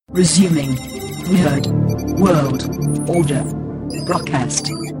Resuming Weird World Order broadcast.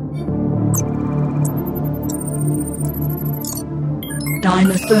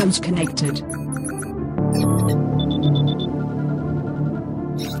 Dynaphones connected.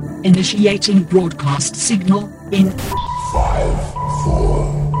 Initiating broadcast signal in 5, 4,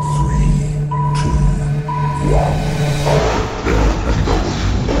 3, 2, 1.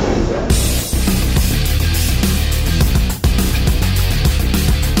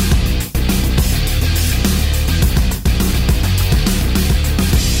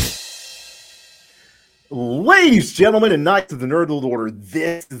 Ladies, gentlemen, and knights of the Nerd World Order,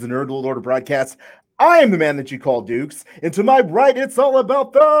 this is the Nerd World Order broadcast. I am the man that you call Dukes, and to my right, it's all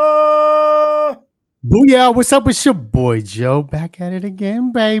about the... Booyah, what's up? It's your boy Joe, back at it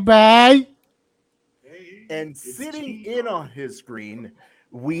again, baby. And sitting in on his screen,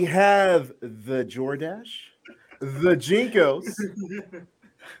 we have the Jordash, the Jinkos.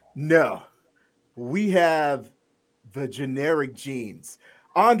 No, we have the generic jeans.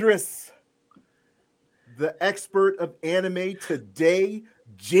 Andres, the expert of anime today,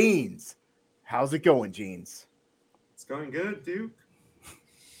 Jeans. How's it going, Jeans? It's going good, Duke.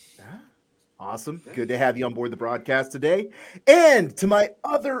 Awesome. Good to have you on board the broadcast today. And to my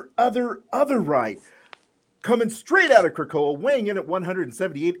other right, coming straight out of Krakoa, weighing in at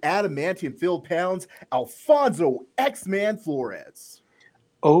 178 adamantium-filled pounds, Alfonso X-Man Flores.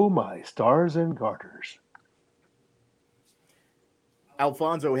 Oh, my stars and garters.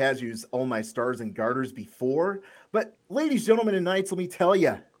 Alfonso has used all my stars and garters before, but ladies, gentlemen, and knights, let me tell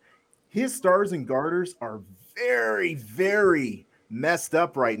you, his stars and garters are very, very messed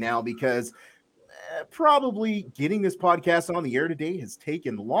up right now because probably getting this podcast on the air today has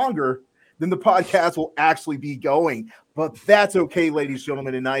taken longer than the podcast will actually be going. But that's okay, ladies,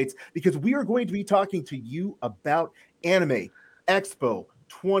 gentlemen, and knights, because we are going to be talking to you about Anime Expo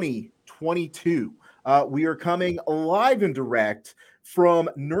 2022. We are coming live and direct from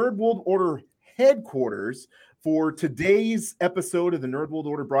Nerd World Order headquarters for today's episode of the Nerd World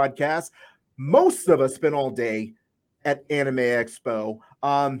Order broadcast. Most of us spent all day at Anime Expo.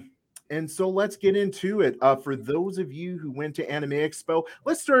 And so let's get into it. For those of you who went to Anime Expo,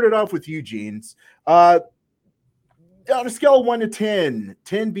 let's start it off with you, Jeans. On a scale of 1 to 10,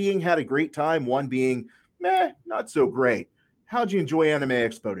 10 being had a great time, 1 being meh, not so great. How'd you enjoy Anime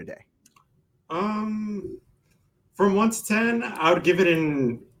Expo today? From 1 to 10, I would give it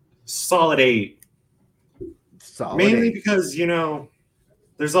a solid 8. Solid Mainly 8. because,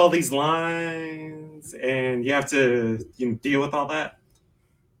 there's all these lines and you have to deal with all that.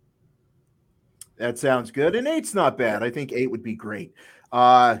 That sounds good. And 8's not bad. I think 8 would be great.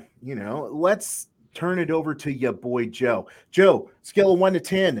 Let's turn it over to your boy, Joe. Joe, scale of 1 to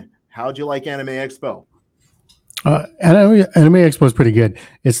 10, how'd you like Anime Expo? Anime Expo is pretty good.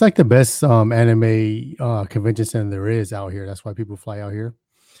 It's like the best anime convention center there is out here. That's why people fly out here.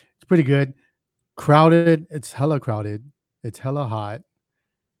 It's pretty good. Crowded. It's hella crowded. It's hella hot.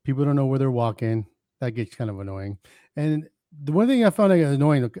 People don't know where they're walking. That gets kind of annoying. And the one thing I found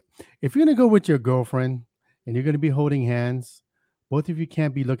annoying, if you're going to go with your girlfriend and you're going to be holding hands, both of you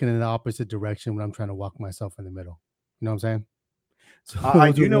can't be looking in the opposite direction when I'm trying to walk myself in the middle. You know what I'm saying? So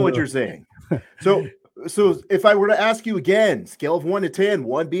I do know what you're saying. So if I were to ask you again, scale of 1 to 10,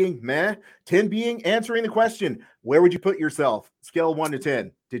 1 being meh, 10 being answering the question, where would you put yourself? Scale of 1 to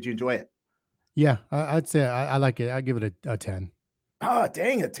 10. Did you enjoy it? Yeah, I'd say I like it. I'd give it a 10. Ah,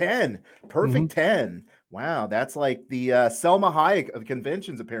 dang, a 10. Perfect 10. Wow, that's like the Selma Hayek of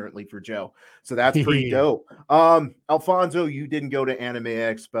conventions, apparently, for Joe. So that's pretty dope. Alfonso, you didn't go to Anime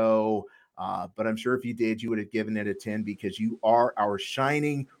Expo, but I'm sure if you did, you would have given it a 10 because you are our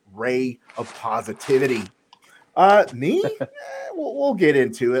shining ray of positivity. Me? We'll get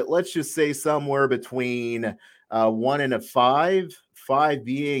into it. Let's just say somewhere between 1 and a 5. 5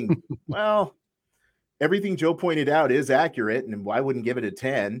 being, well, everything Joe pointed out is accurate, and I wouldn't give it a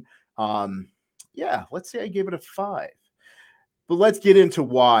 10. Yeah, let's say I give it a 5. But let's get into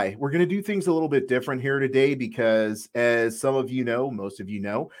why. We're going to do things a little bit different here today because, as some of you know, most of you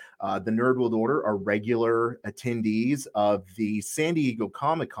know, the Nerd World Order are regular attendees of the San Diego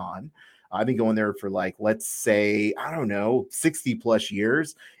Comic-Con. I've been going there for let's say, 60 plus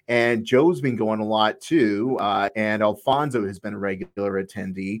years. And Joe's been going a lot too. And Alfonso has been a regular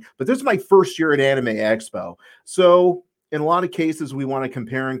attendee. But this is my first year at Anime Expo. So in a lot of cases, we want to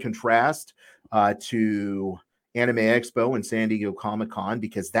compare and contrast to Anime Expo and San Diego Comic-Con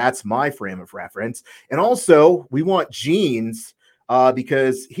because that's my frame of reference. And also, we want Jeans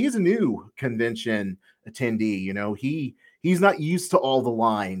because he's a new convention attendee. He's not used to all the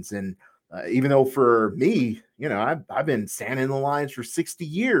lines. And even though for me, I've been standing in the lines for 60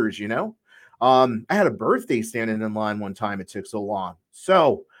 years. I had a birthday standing in line one time. It took so long.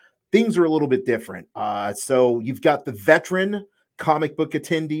 So things are a little bit different. So you've got the veteran comic book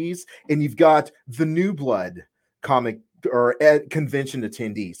attendees, and you've got the new blood comic or convention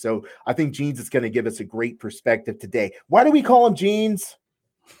attendees. So I think Jeans is going to give us a great perspective today. Why do we call him Jeans?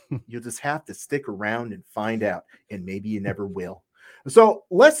 You'll just have to stick around and find out, and maybe you never will. So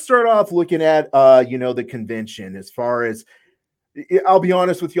let's start off looking at the convention. As far as, I'll be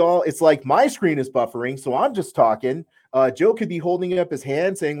honest with y'all, it's like my screen is buffering, so I'm just talking. Joe could be holding up his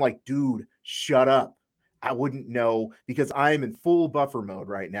hand saying like, dude, shut up. I wouldn't know because I am in full buffer mode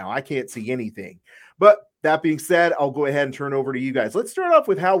right now. I can't see anything. But that being said, I'll go ahead and turn over to you guys. Let's start off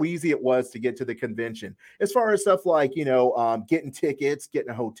with how easy it was to get to the convention. As far as stuff like, getting tickets,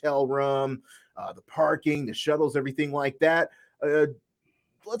 getting a hotel room, the parking, the shuttles, everything like that.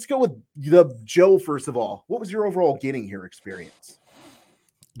 Let's go with Joe first of all. What was your overall getting here experience?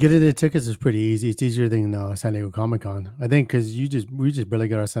 Getting the tickets is pretty easy. It's easier than San Diego Comic Con, I think, because we just barely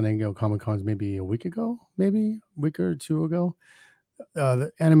got our San Diego Comic Cons maybe a week ago, maybe a week or two ago. The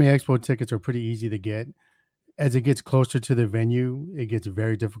Anime Expo tickets are pretty easy to get. As it gets closer to the venue, it gets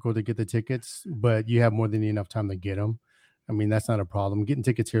very difficult to get the tickets, but you have more than enough time to get them. I mean, that's not a problem. Getting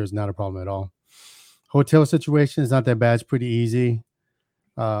tickets here is not a problem at all. Hotel situation is not that bad. It's pretty easy.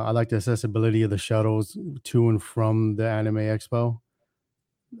 I like the accessibility of the shuttles to and from the Anime Expo.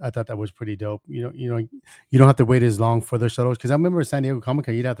 I thought that was pretty dope. You don't have to wait as long for the shuttles because I remember San Diego Comic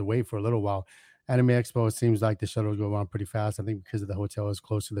Con, you'd have to wait for a little while. Anime Expo, it seems like the shuttles go around pretty fast. I think because of the hotel is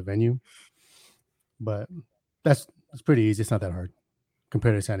close to the venue, but it's pretty easy. It's not that hard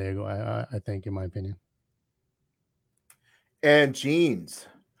compared to San Diego. I think, in my opinion. And Jeans,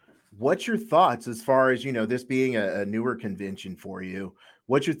 what's your thoughts as far as this being a newer convention for you?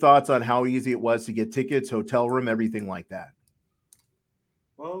 What's your thoughts on how easy it was to get tickets, hotel room, everything like that?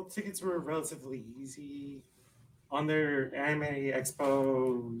 Well, tickets were relatively easy. On their Anime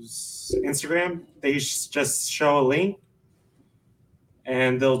Expo's Instagram, they just show a link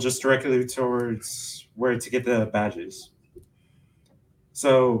and they'll just direct you towards where to get the badges.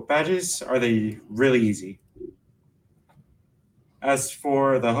 So badges are they really easy. As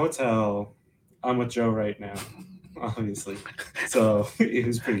for the hotel, I'm with Joe right now, obviously. So it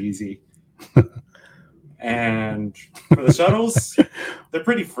was pretty easy. And for the shuttles, they're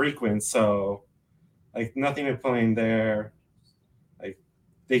pretty frequent, so like nothing to complain there. Like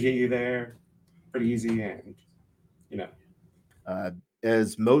they get you there pretty easy, and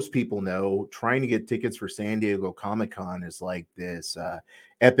As most people know, trying to get tickets for San Diego Comic Con is like this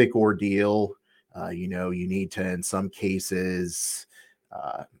epic ordeal. You need to, in some cases,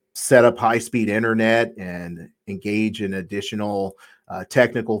 set up high-speed internet and engage in additional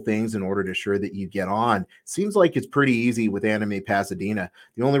technical things in order to ensure that you get on. Seems like it's pretty easy with Anime Pasadena.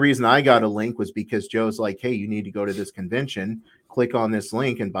 The only reason I got a link was because Joe's like, hey, you need to go to this convention. Click on this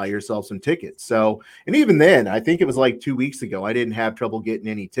link and buy yourself some tickets. So, and even then, I think it was like 2 weeks ago, I didn't have trouble getting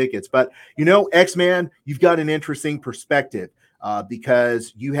any tickets. But, X-Man, you've got an interesting perspective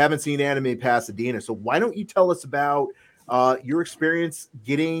because you haven't seen Anime Pasadena. So why don't you tell us about your experience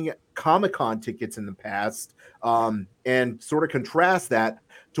getting Comic-Con tickets in the past and sort of contrast that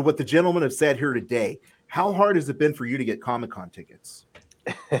to what the gentlemen have said here today. How hard has it been for you to get Comic-Con tickets?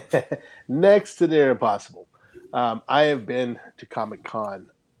 Next to near impossible. I have been to Comic-Con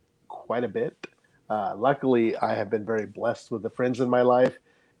quite a bit. Luckily, I have been very blessed with the friends in my life,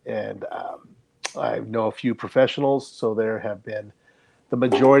 and I know a few professionals, so there have been the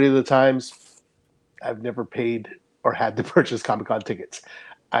majority of the times I've never paid or had to purchase Comic-Con tickets.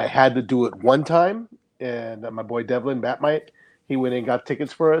 I had to do it one time, and my boy Devlin Batmite, he went and got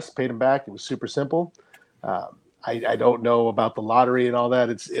tickets for us, paid him back. It was super simple. I don't know about the lottery and all that.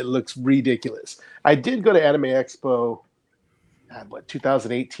 It looks ridiculous. I did go to Anime Expo at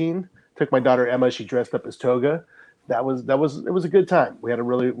 2018. Took my daughter Emma. She dressed up as Toga. It was a good time. We had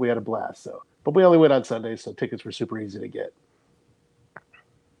a blast. So, but we only went on Sunday, so tickets were super easy to get.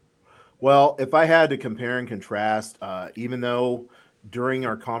 Well, if I had to compare and contrast, even though during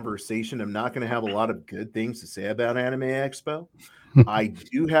our conversation, I'm not going to have a lot of good things to say about Anime Expo, I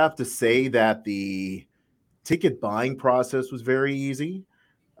do have to say that the ticket buying process was very easy.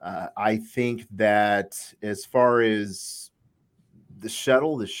 I think that as far as the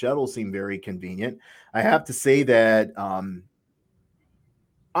shuttle seemed very convenient. I have to say that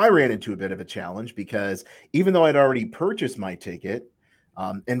I ran into a bit of a challenge because even though I'd already purchased my ticket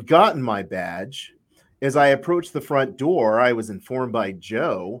and gotten my badge, as I approached the front door, I was informed by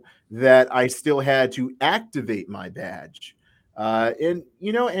Joe that I still had to activate my badge. And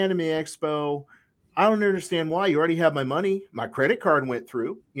Anime Expo, I don't understand why. You already have my money. My credit card went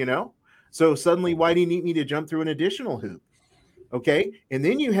through, you know? So suddenly, why do you need me to jump through an additional hoop? Okay. And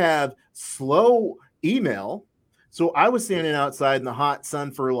then you have slow email. So I was standing outside in the hot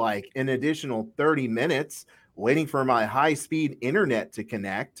sun for like an additional 30 minutes waiting for my high speed internet to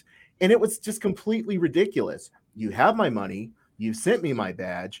connect. And it was just completely ridiculous. You have my money. You sent me my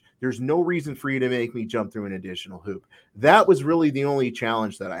badge. There's no reason for you to make me jump through an additional hoop. That was really the only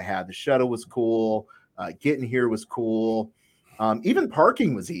challenge that I had. The shuttle was cool. Getting here was cool. Even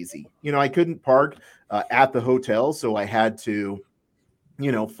parking was easy. You know, I couldn't park at the hotel, so I had to,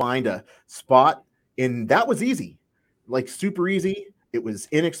 you know, find a spot, and that was easy, like super easy. It was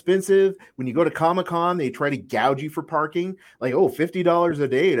inexpensive. When you go to Comic-Con, they try to gouge you for parking, like, oh, $50 a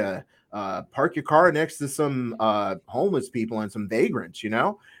day to park your car next to some homeless people and some vagrants, you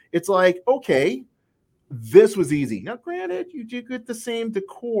know? It's like, okay, this was easy. Now, granted, you do get the same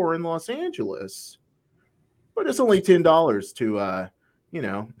decor in Los Angeles, but it's only $10 to, you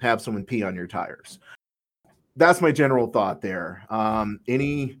know, have someone pee on your tires. That's my general thought there.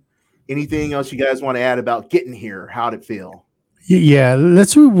 Anything else you guys want to add about getting here? How'd it feel? Yeah,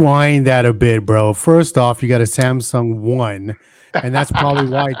 let's rewind that a bit, bro. First off, you got a Samsung One, and that's probably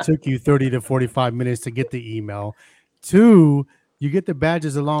why it took you 30 to 45 minutes to get the email. Two, you get the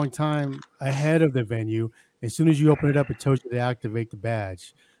badges a long time ahead of the venue. As soon as you open it up, it tells you to activate the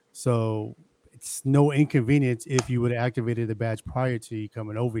badge. So it's no inconvenience if you would have activated the badge prior to you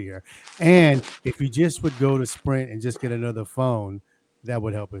coming over here. And if you just would go to Sprint and just get another phone, that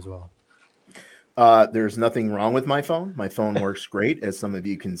would help as well. There's nothing wrong with my phone. My phone works great, as some of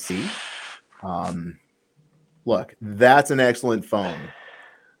you can see. Look, that's an excellent phone.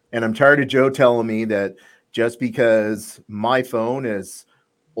 And I'm tired of Joe telling me that just because my phone is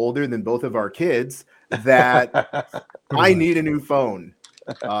older than both of our kids, that I need a new phone.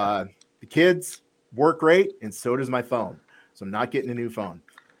 The kids work great, and so does my phone. So I'm not getting a new phone.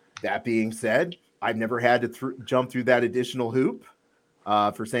 That being said, I've never had to jump through that additional hoop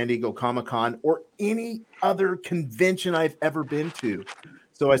for San Diego Comic-Con or any other convention I've ever been to.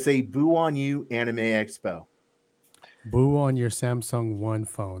 So I say boo on you, Anime Expo. Boo on your Samsung One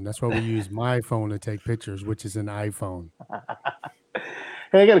phone. That's why we use my phone to take pictures, which is an iPhone.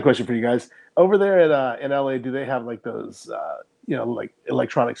 Hey, I got a question for you guys. Over there in LA, do they have like those, like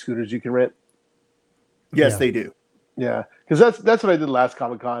electronic scooters you can rent? Yes, Yeah. they do. Yeah, because that's what I did last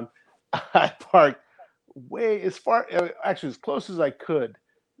Comic-Con. I parked actually as close as I could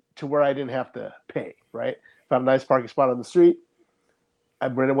to where I didn't have to pay. Right, found a nice parking spot on the street. I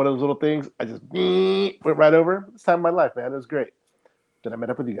rented one of those little things. I just went right over. It's time of my life, man. It was great. Then I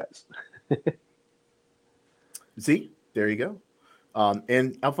met up with you guys. See, there you go.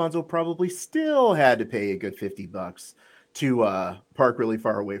 And Alfonso probably still had to pay a good $50 to park really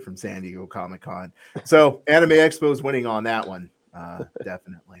far away from San Diego Comic-Con. So Anime Expo is winning on that one,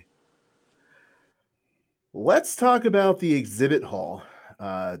 definitely. Let's talk about the exhibit hall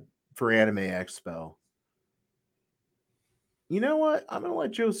for Anime Expo. You know what? I'm going to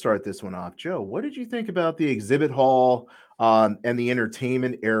let Joe start this one off. Joe, what did you think about the exhibit hall and the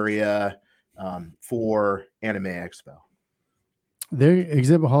entertainment area for Anime Expo? Their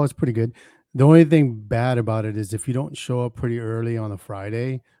exhibit hall is pretty good. The only thing bad about it is if you don't show up pretty early on a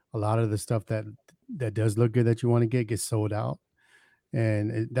Friday, a lot of the stuff that does look good that you want to get gets sold out.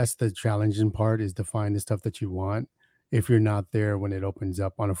 And that's the challenging part, is to find the stuff that you want if you're not there when it opens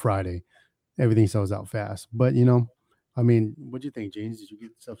up on a Friday. Everything sells out fast. But I mean, what do you think, James? Did you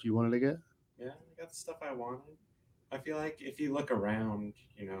get the stuff you wanted to get? Yeah, I got the stuff I wanted. I feel like if you look around,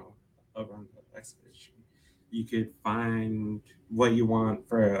 around the exhibition, you could find what you want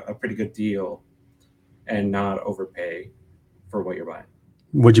for a pretty good deal and not overpay for what you're buying.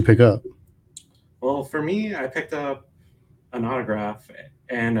 What'd you pick up? Well, for me, I picked up an autograph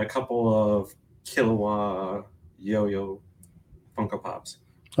and a couple of Killua Yo-Yo Funko Pops.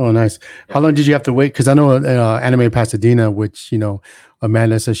 Oh, nice. How long did you have to wait? Because I know Anime Pasadena, which,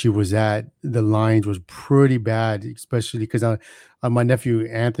 Amanda said she was at, the lines was pretty bad, especially because my nephew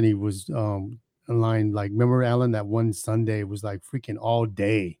Anthony was in line. Like, remember, Alan, that one Sunday was like freaking all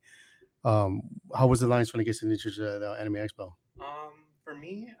day. How was the lines trying to get signatures at the Anime Expo? For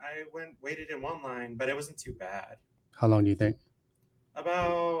me, I waited in one line, but it wasn't too bad. How long do you think?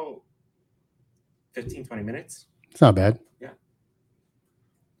 About 15, 20 minutes. It's not bad. Yeah.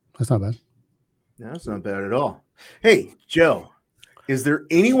 That's not bad. No, that's not bad at all. Hey, Joe, is there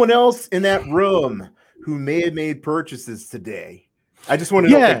anyone else in that room who may have made purchases today? I just want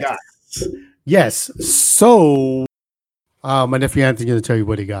to know what they got. Yes. So, my nephew Anthony's going to tell you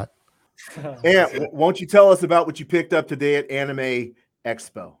what he got. And won't you tell us about what you picked up today at Anime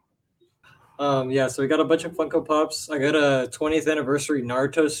Expo? Yeah, so we got a bunch of Funko Pops. I got a 20th anniversary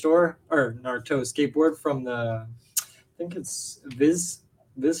Naruto store or Naruto skateboard from the, I think it's Viz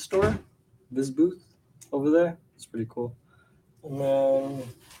store, Viz booth over there. It's pretty cool. And then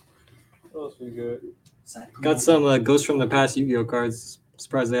what else we got? Got some Ghost from the Past Yu-Gi-Oh cards.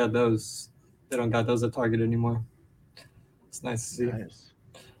 Surprised they had those. They don't got those at Target anymore. It's nice to see. Nice.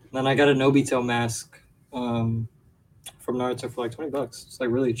 Then I got a Nobito mask from Naruto for like $20. It's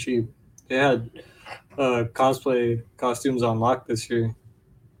like really cheap. They had cosplay costumes on lock this year.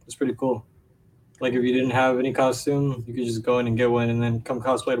 It's pretty cool. Like if you didn't have any costume, you could just go in and get one, and then come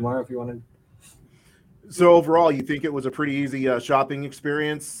cosplay tomorrow if you wanted. So overall, you think it was a pretty easy shopping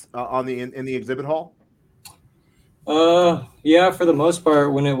experience on the in the exhibit hall? Yeah, for the most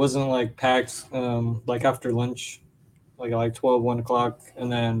part, when it wasn't like packed, like after lunch, like 12, 1 o'clock,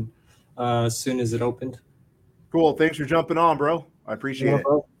 and then as soon as it opened. Cool. Thanks for jumping on, bro. I appreciate it.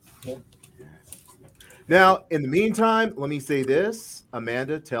 bro. Yeah. Now, in the meantime, let me say this.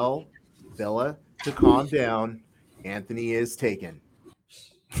 Amanda, tell Bella to calm down. Anthony is taken.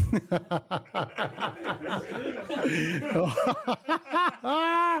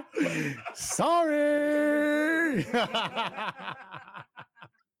 Sorry.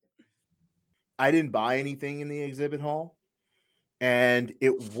 I didn't buy anything in the exhibit hall. And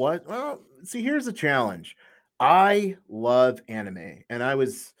it was, well, see, here's the challenge. I love anime, and I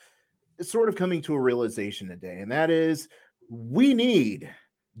was sort of coming to a realization today, and that is we need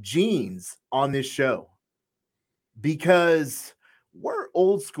genes on this show because we're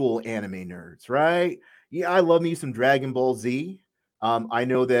old school anime nerds, right? Yeah, I love me some Dragon Ball Z. I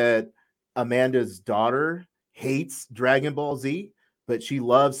know that Amanda's daughter hates Dragon Ball Z, but she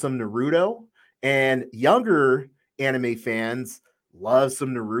loves some Naruto, and younger anime fans love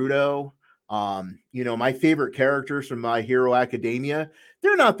some Naruto. My favorite characters from My Hero Academia,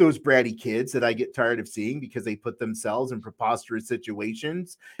 they're not those bratty kids that I get tired of seeing because they put themselves in preposterous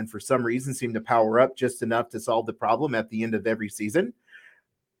situations and for some reason seem to power up just enough to solve the problem at the end of every season.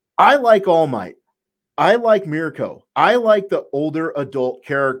 I like All Might. I like Mirko. I like the older adult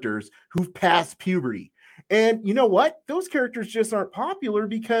characters who've passed puberty. And you know what? Those characters just aren't popular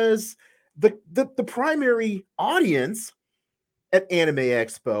because the primary audience at Anime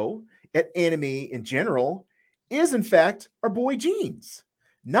Expo, at anime in general, is in fact our boy Jeans,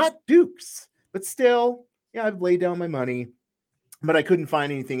 not Dukes. But still, yeah, I've laid down my money, but I couldn't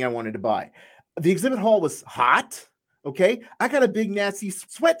find anything I wanted to buy. The exhibit hall was hot. Okay. I got a big nasty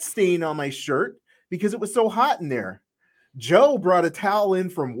sweat stain on my shirt because it was so hot in there. Joe brought a towel in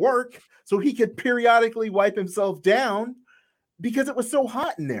from work so he could periodically wipe himself down because it was so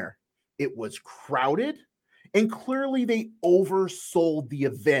hot in there. It was crowded, and clearly they oversold the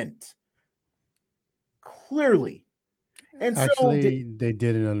event. Clearly. And Actually, they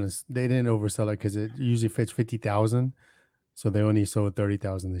didn't they didn't oversell it because it usually fits 50,000. So they only sold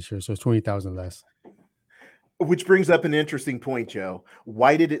 30,000 this year. So it's 20,000 less. which brings up an interesting point, Joe.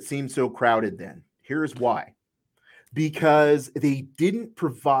 Why did it seem so crowded then? Here's why. Because they didn't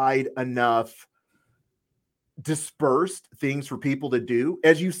provide enough dispersed things for people to do.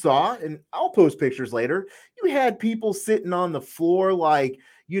 As you saw, and I'll post pictures later, you had people sitting on the floor like,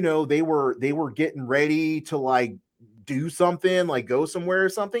 they were getting ready to like do something, like go somewhere or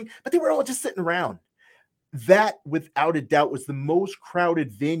something, but they were all just sitting around. That without a doubt was the most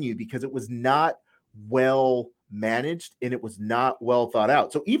crowded venue because it was not well managed and it was not well thought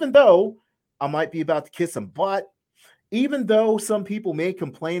out. So even though I might be about to kiss some butt, even though some people may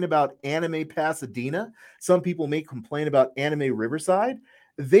complain about Anime Pasadena, some people may complain about Anime Riverside,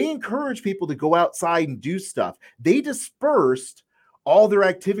 they encourage people to go outside and do stuff. They dispersed all their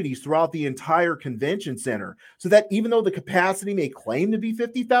activities throughout the entire convention center so that even though the capacity may claim to be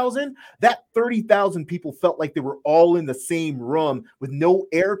 50,000, that 30,000 people felt like they were all in the same room with no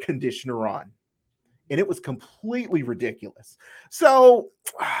air conditioner on. And it was completely ridiculous. So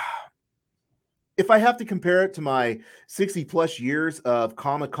if I have to compare it to my 60 plus years of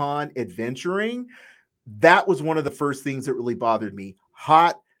Comic-Con adventuring, that was one of the first things that really bothered me.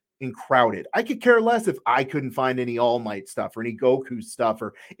 Hot and crowded. I could care less if I couldn't find any All Might stuff or any Goku stuff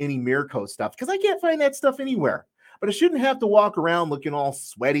or any Mirko stuff because I can't find that stuff anywhere. But I shouldn't have to walk around looking all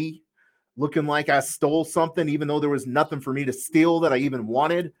sweaty, looking like I stole something, even though there was nothing for me to steal that I even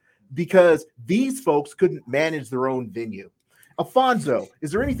wanted, because these folks couldn't manage their own venue. Alfonso,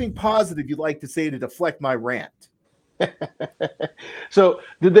 is there anything positive you'd like to say to deflect my rant? So,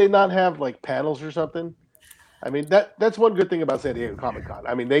 did they not have like panels or something? I mean, that's one good thing about San Diego Comic-Con.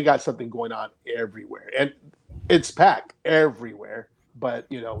 I mean, they got something going on everywhere, and it's packed everywhere. But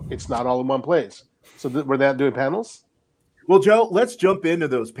it's not all in one place. So, were they not doing panels? Well, Joe, let's jump into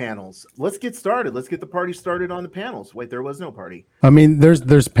those panels. Let's get started. Let's get the party started on the panels. Wait, there was no party. I mean,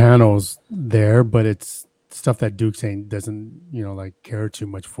 there's panels there, but it's stuff that Dukes ain't doesn't like care too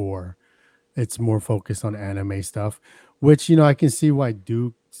much for. It's more focused on anime stuff, which I can see why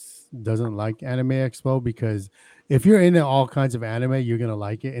Dukes doesn't like Anime Expo, because if you're into all kinds of anime, you're gonna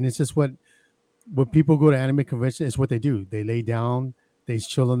like it, and it's just what people go to anime convention. It's what they do. They lay down, they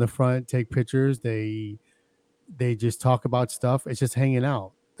chill in the front, take pictures, they just talk about stuff. It's just hanging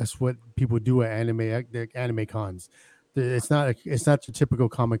out. That's what people do at anime cons. It's not your typical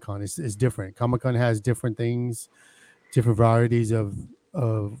Comic Con. It's different. Comic Con has different things, different varieties of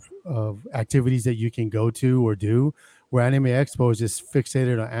activities that you can go to or do. Where Anime Expo is just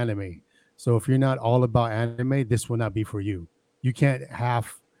fixated on anime. So if you're not all about anime, this will not be for you. You can't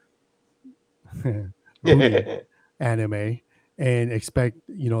half booty anime and expect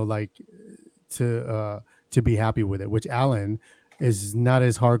to be happy with it, which Alan is not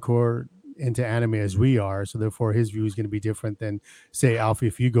as hardcore into anime as we are, so therefore his view is going to be different than, say, Alfie,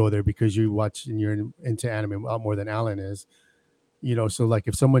 if you go there because you watch and you're into anime a lot more than Alan is. So like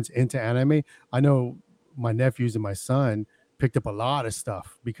if someone's into anime, I know my nephews and my son picked up a lot of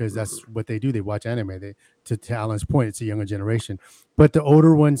stuff because that's what they do. They watch anime. To Alan's point, it's a younger generation, but the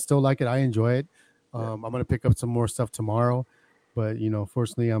older ones still like it. I enjoy it. I'm going to pick up some more stuff tomorrow, but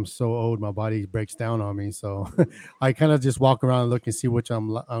fortunately I'm so old, my body breaks down on me. So I kind of just walk around and look and see which I'm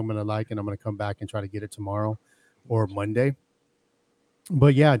going to like, and I'm going to come back and try to get it tomorrow or Monday.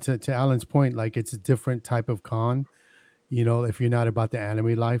 But yeah, to Alan's point, like it's a different type of con. If you're not about the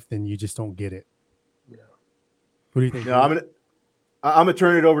anime life, then you just don't get it. Yeah. What do you think? No, I'm gonna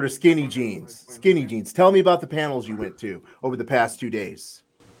turn it over to Skinny Jeans. Skinny Jeans, tell me about the panels you went to over the past 2 days.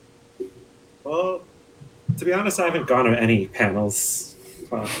 Well, to be honest, I haven't gone to any panels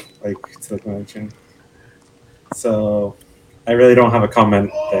like to the convention, so I really don't have a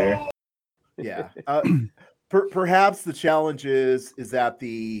comment there. Yeah, perhaps the challenge is that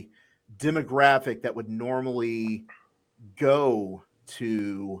the demographic that would normally go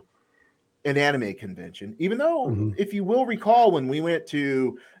to an anime convention, even though if you will recall, when we went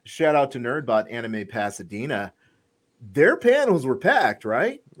to, shout out to Nerdbot Anime Pasadena, their panels were packed,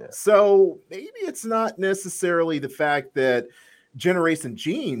 right? Yeah. So maybe it's not necessarily the fact that Generation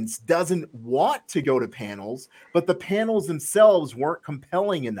Jeans doesn't want to go to panels, but the panels themselves weren't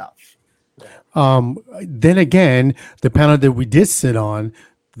compelling enough. Then again, the panel that we did sit on,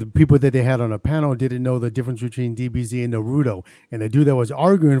 the people that they had on a panel didn't know the difference between DBZ and Naruto. And the dude that was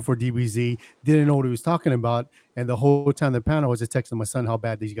arguing for DBZ didn't know what he was talking about. And the whole time the panel was just texting my son how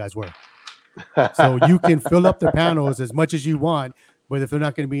bad these guys were. So you can fill up the panels as much as you want, but if they're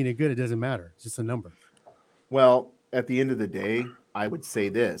not going to be any good, it doesn't matter. It's just a number. Well, at the end of the day, I would say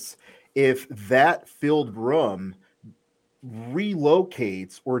this. If that filled room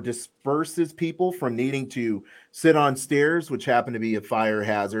relocates or disperses people from needing to sit on stairs, which happen to be a fire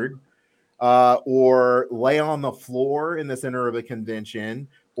hazard, or lay on the floor in the center of a convention,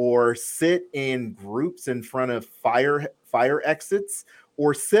 or sit in groups in front of fire exits,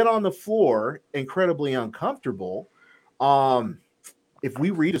 or sit on the floor, incredibly uncomfortable. If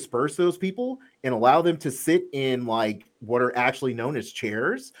we redisperse those people and allow them to sit in like what are actually known as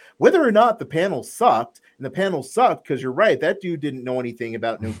chairs, whether or not the panel sucked, and the panel sucked because you're right, that dude didn't know anything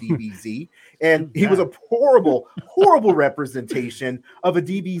about no DBZ, and he was a horrible, horrible representation of a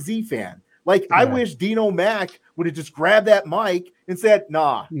DBZ fan. Like, I wish Dino Mac would have just grabbed that mic and said,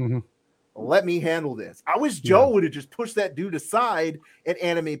 nah, let me handle this. I wish Joe would have just pushed that dude aside at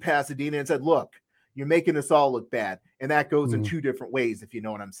Anime Pasadena and said, look, you're making us all look bad. And that goes in 2 different ways, if you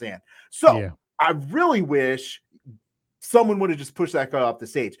know what I'm saying. So I really wish someone would have just pushed that guy off the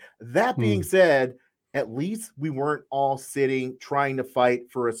stage. That being said, at least we weren't all sitting trying to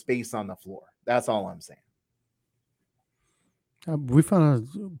fight for a space on the floor. That's all I'm saying. We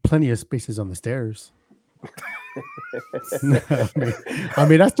found plenty of spaces on the stairs. I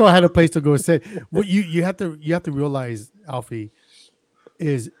mean, I still had a place to go sit. What you have to realize, Alfie,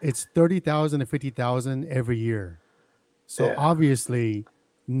 is it's 30,000 to 50,000 every year. So obviously,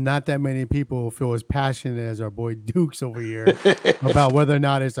 not that many people feel as passionate as our boy Dukes over here about whether or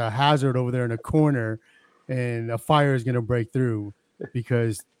not it's a hazard over there in a corner and a fire is going to break through,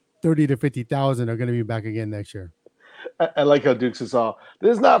 because 30 to 50,000 are going to be back again next year. I like how Dukes is all,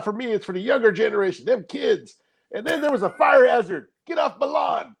 this is not for me, it's for the younger generation, them kids. And then there was a fire hazard. Get off my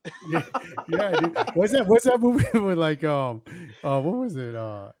lawn. Yeah, dude. What's that movie with like what was it?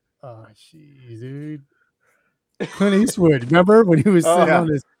 Jeez, dude. Clint Eastwood. Remember when he was sitting on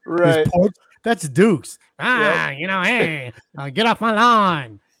his porch? That's Dukes. Hey, get off my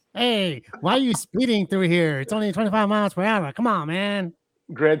lawn. Hey, why are you speeding through here? It's only 25 miles per hour. Come on, man.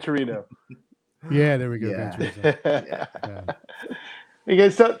 Gran Torino. Yeah, there we go. Gran Yeah. Turismo. Yeah. Yeah. Hey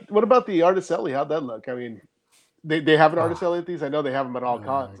guys, so what about the Articelli? How'd that look? I mean, they have an Ah, Articelli at these. I know they have them at all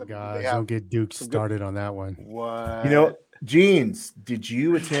cons. I mean, they gosh, have don't get Duke some good. started on that one. What? You know, Jeans, did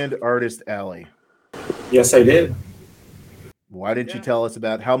you attend Artist Alley? Yes, I did. Why didn't you Yeah. tell us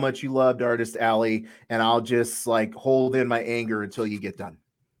about how much you loved Artist Alley? And I'll just like hold in my anger until you get done.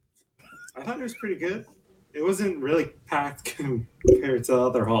 I thought it was pretty good. It wasn't really packed compared to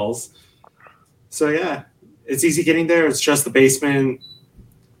other halls. So yeah, it's easy getting there. It's just the basement.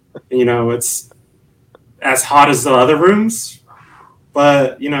 You know, it's as hot as the other rooms,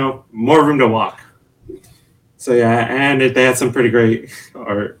 but you know, more room to walk. So yeah, and they had some pretty great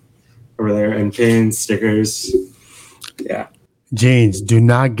art over there and pins, stickers. Yeah. James, do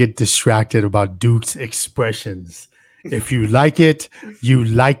not get distracted about Duke's expressions. If you like it, you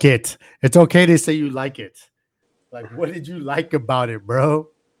like it. It's okay to say you like it. Like, what did you like about it, bro?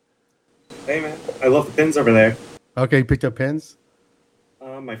 Hey man, I love the pins over there. Okay, you picked up pins?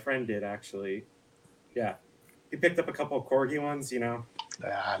 My friend did actually. Yeah, he picked up a couple of corgi ones. You know,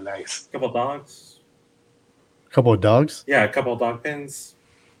 Ah, nice. a couple of dogs. A couple of dogs? Yeah, a couple of dog pins,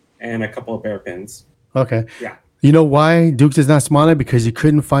 and a couple of bear pins. Okay. Yeah. You know why Dukes is not smaller? Because he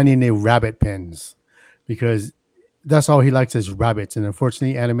couldn't find any rabbit pins. Because that's all he likes is rabbits. And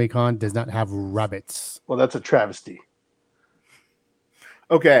unfortunately, AnimeCon does not have rabbits. Well, that's a travesty.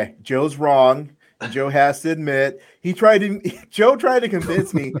 Okay, Joe's wrong. Joe has to admit Joe tried to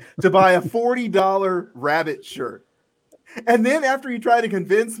convince me to buy a $40 rabbit shirt. And then after he tried to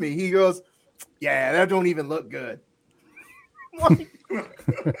convince me, he goes, "Yeah, that don't even look good."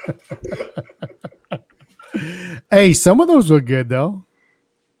 Hey, some of those look good though.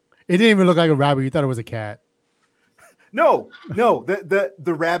 It didn't even look like a rabbit. You thought it was a cat. No,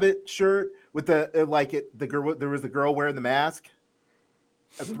 the rabbit shirt with the girl. There was the girl wearing the mask.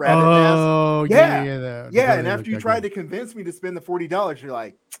 As a rabbit mask. Oh, Yeah. yeah. And after you tried to convince me to spend the $40, you're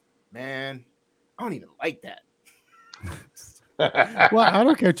like, man, I don't even like that. Well, I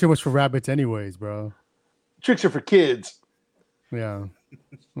don't care too much for rabbits, anyways, bro. Tricks are for kids. Yeah,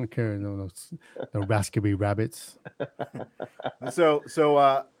 I don't care. No Baskerville rabbits.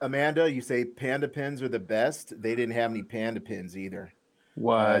 So Amanda, you say panda pins are the best. They didn't have any panda pins either.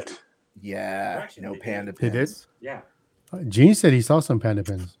 What? Yeah, Actually, no they panda They did? pins. Yeah. Gene said he saw some panda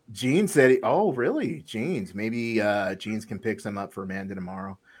pins. Gene said, "Oh, really, Jeans? Maybe Jeans can pick some up for Amanda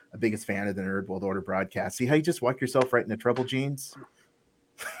tomorrow." A biggest fan of the Nerd World Order broadcast. See how you just walk yourself right into trouble, Jeans?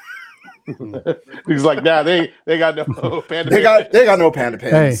 He's like, nah, they got no panda. They got no panda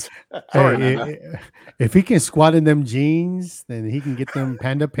pins. Sorry, Amanda. If he can squat in them jeans, then he can get them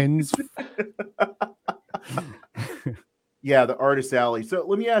panda pins. Yeah, the Artist Alley. So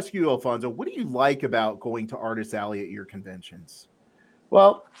let me ask you, Alfonso, what do you like about going to Artist Alley at your conventions?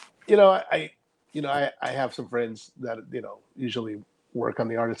 Well, I have some friends that usually work on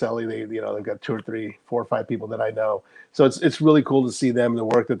the Artist Alley. They've got 2 or 3, 4 or 5 people that I know. So it's really cool to see them, the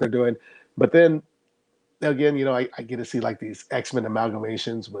work that they're doing. But then again, I get to see like these X-Men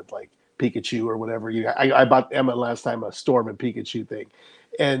amalgamations with like Pikachu or whatever. I bought Emma last time a Storm and Pikachu thing,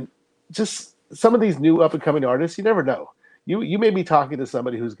 and just some of these new up and coming artists, you never know. You may be talking to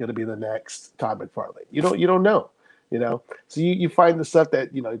somebody who's going to be the next Todd McFarlane. You don't know. So you find the stuff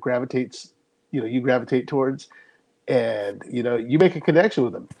that you gravitate towards, and you make a connection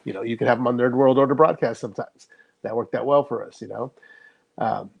with them. You can have them on Nerd World Order broadcast sometimes. That worked out well for us.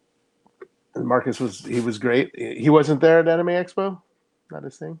 And Marcus was great. He wasn't there at Anime Expo. Not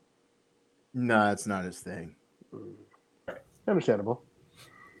his thing. No, it's not his thing. Understandable.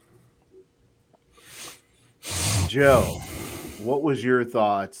 Joe, what was your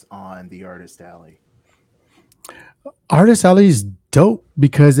thoughts on the Artist Alley? Artist Alley is dope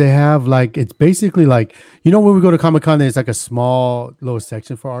because they have it's basically like, when we go to Comic-Con, there's like a small little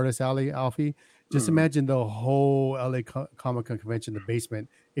section for Artist Alley, Alfie. Just imagine the whole LA Comic-Con convention, the basement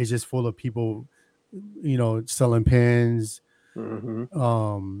is just full of people, selling pins,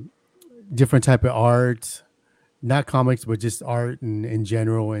 different type of art, not comics, but just art and in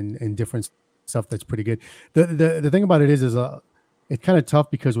general and different stuff that's pretty good. The thing about it is it's kind of tough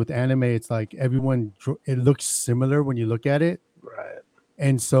because with anime, it's like it looks similar when you look at it. Right.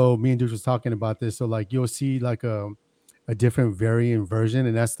 And so me and Duke was talking about this. So you'll see like a different variant version.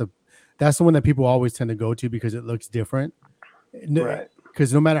 And that's the one that people always tend to go to because it looks different. Right.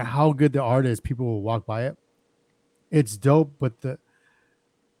 Because no matter how good the art is, people will walk by it. It's dope. But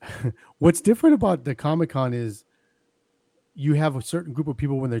what's different about the Comic-Con is you have a certain group of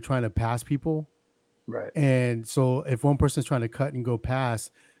people when they're trying to pass people. Right. And so if one person's trying to cut and go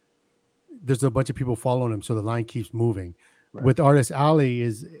past, there's a bunch of people following him, so the line keeps moving. Right. With Artist Alley,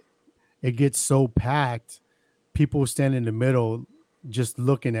 is it gets so packed, people stand in the middle just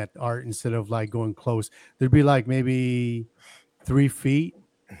looking at art instead of like going close. There'd be like maybe 3 feet,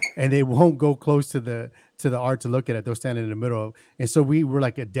 and they won't go close to the art to look at it. They'll stand in the middle, and so we were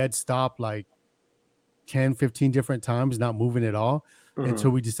like a dead stop, like 10, 15 different times, not moving at all,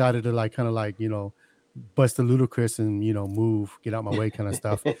 until we decided to like kind of like bust the ludicrous and move, get out my way kind of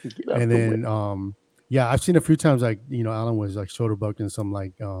stuff. Get out And the then way. yeah, I've seen a few times like Alan was like shoulder bucking some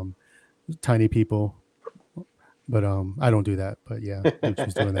like tiny people, but I don't do that. But yeah, Dukes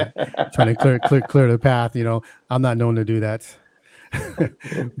was doing that, trying to clear the path. I'm not known to do that.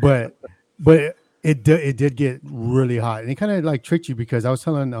 but it did get really hot, and it kind of like tricked you, because I was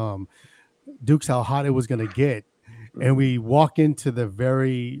telling Dukes how hot it was gonna get, and we walk into the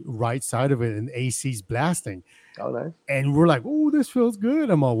very right side of it, and AC's blasting, Oh, nice. and we're like, "Oh, this feels good."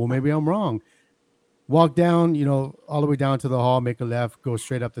 I'm all, well, maybe I'm wrong. Walk down, all the way down to the hall, make a left, go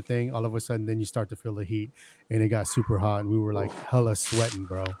straight up the thing. All of a sudden, then you start to feel the heat, and it got super hot, and we were like hella sweating,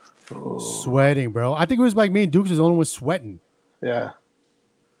 bro. Oh, Sweating, bro. I think it was like me and Dukes was the only one sweating. yeah.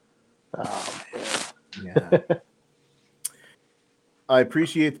 Oh, Yeah. I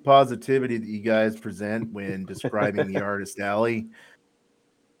appreciate the positivity that you guys present when describing the Artist Alley.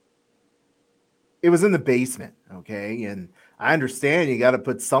 It was in the basement, okay? And I understand you got to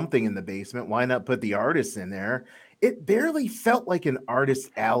put something in the basement. Why not put the artists in there? It barely felt like an Artist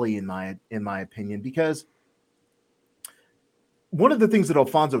Alley in my opinion, because one of the things that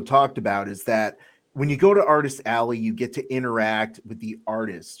Alfonso talked about is that when you go to Artist Alley, you get to interact with the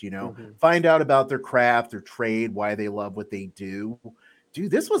artists, find out about their craft, their trade, why they love what they do. Dude,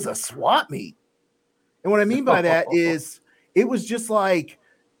 this was a swap meet. And what I mean by that is it was just like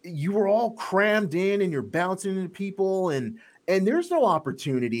you were all crammed in and you're bouncing into people, and there's no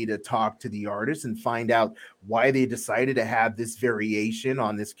opportunity to talk to the artist and find out why they decided to have this variation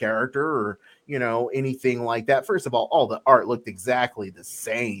on this character, or anything like that. First of all the art looked exactly the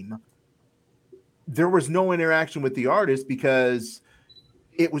same. There was no interaction with the artist because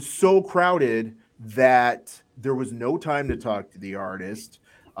it was so crowded that there was no time to talk to the artist.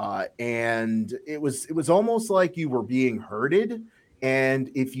 And it was almost like you were being herded.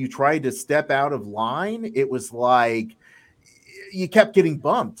 And if you tried to step out of line, it was like you kept getting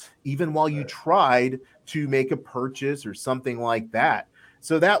bumped, even while you tried to make a purchase or something like that.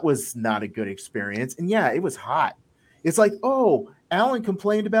 So that was not a good experience. And yeah, it was hot. It's like, oh, Alan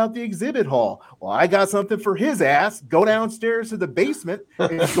complained about the exhibit hall. Well, I got something for his ass. Go downstairs to the basement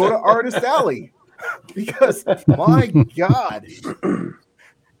and go to Artist Alley. Because my God,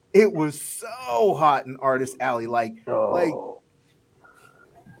 it was so hot in Artist Alley, like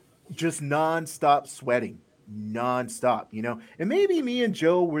just nonstop sweating, nonstop, and maybe me and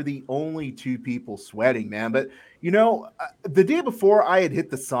Joe were the only two people sweating, man. But the day before I had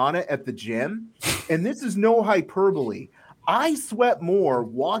hit the sauna at the gym, and this is no hyperbole, I sweat more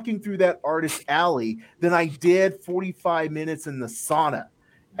walking through that Artist Alley than I did 45 minutes in the sauna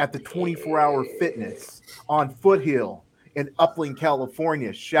at the 24-hour fitness on Foothill in Upland,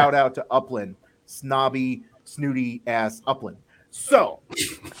 California. Shout out to Upland, snobby, snooty ass Upland. So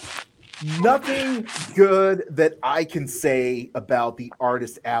nothing good that I can say about the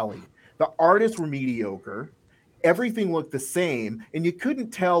Artist Alley. The artists were mediocre. Everything looked the same, and you couldn't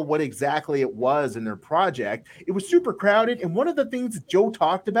tell what exactly it was in their project. It was super crowded, and one of the things that Joe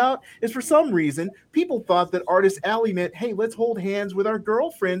talked about is, for some reason, people thought that Artist Alley meant, hey, let's hold hands with our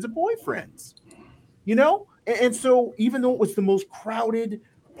girlfriends and boyfriends, And so even though it was the most crowded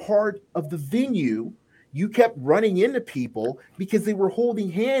part of the venue, you kept running into people because they were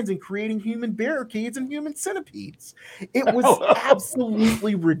holding hands and creating human barricades and human centipedes. It was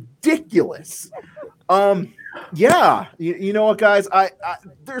absolutely ridiculous. Yeah, you know what, guys? I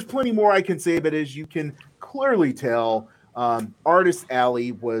there's plenty more I can say, but as you can clearly tell, Artist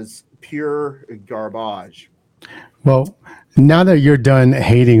Alley was pure garbage. Well, now that you're done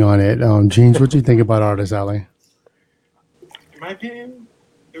hating on it, Jeans, what do you think about Artist Alley? In my opinion,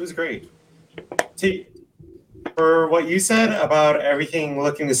 it was great. For what you said about everything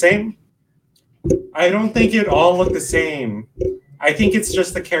looking the same, I don't think it all looked the same. I think it's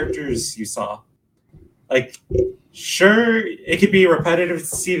just the characters you saw. Like, sure, it could be repetitive to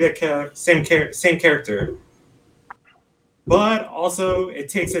see the same character, but also it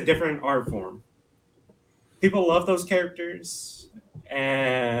takes a different art form. People love those characters,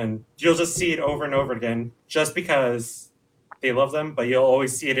 and you'll just see it over and over again just because they love them, but you'll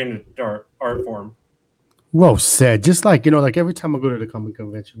always see it in a dark art form. Well said. Just like, like every time I go to the comic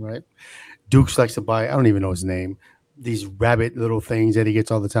convention, right? Dukes likes to buy, I don't even know his name, these rabbit little things that he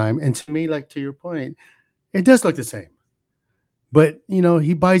gets all the time. And to me, like to your point, it does look the same. But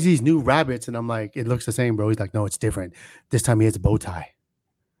he buys these new rabbits, and I'm like, it looks the same, bro. He's like, no, it's different. This time he has a bow tie.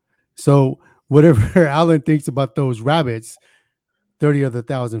 So whatever Alan thinks about those rabbits, 30 other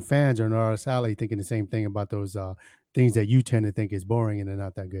thousand fans are in RS Alley thinking the same thing about those things that you tend to think is boring and they're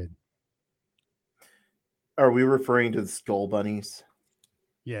not that good. Are we referring to the skull bunnies?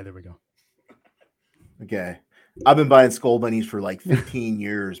 Yeah, there we go. Okay. I've been buying skull bunnies for like 15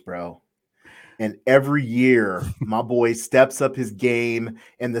 years, bro. And every year, my boy steps up his game,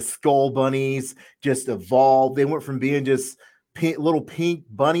 and the skull bunnies just evolve. They went from being just little pink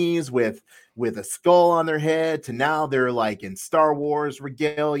bunnies with a skull on their head to now they're like in Star Wars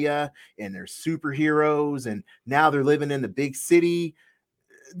regalia, and they're superheroes, and now they're living in the big city.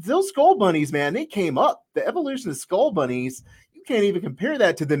 Those skull bunnies, man, they came up. The evolution of skull bunnies, you can't even compare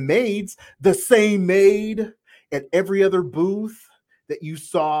that to the maids, the same maid at every other booth that you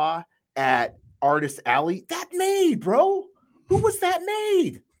saw at Artist Alley. That maid, bro. Who was that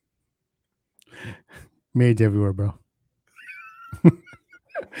maid? Maids everywhere, bro.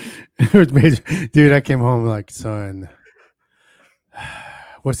 Dude, I came home like, son,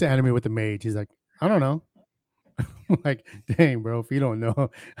 what's the anime with the maid? He's like, I don't know. Like, dang, bro, if you don't know,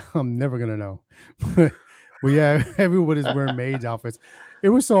 I'm never gonna know. Well, yeah, everyone is wearing maid's outfits. It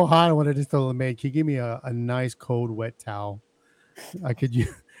was so hot. I wanted to tell the maid, can you give me a nice cold wet towel?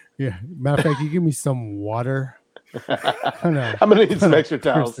 Yeah. Matter of fact, can you give me some water? I'm gonna need some extra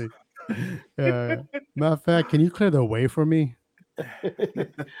towels. Matter of fact, can you clear the way for me?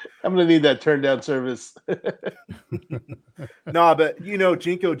 I'm gonna need that turn down service. No, but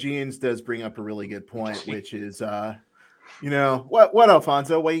Jinko Jeans does bring up a really good point, which is what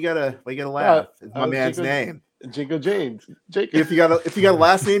Alfonso? Why you gotta laugh? It's my man's name. Jinko Jeans. If you got a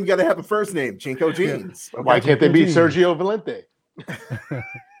last name, you gotta have a first name. Jinko Jeans. Why can't they be Sergio Valente?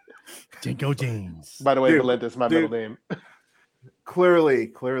 Jinko Jeans. By the way, Valente is my middle name. Clearly,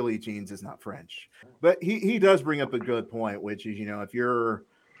 Jeans is not French. But he does bring up a good point, which is, if you're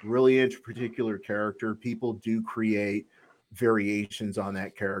really into a particular character, people do create variations on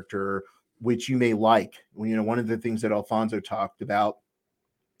that character, which you may like. One of the things that Alfonso talked about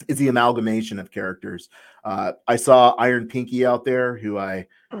is the amalgamation of characters. I saw Iron Pinky out there, who I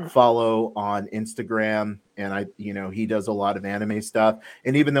follow on Instagram, and he does a lot of anime stuff.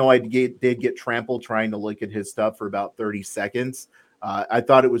 And even though I did get trampled trying to look at his stuff for about 30 seconds, I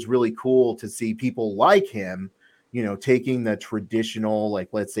thought it was really cool to see people like him, taking the traditional, like,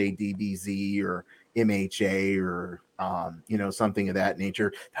 let's say DBZ or MHA or something of that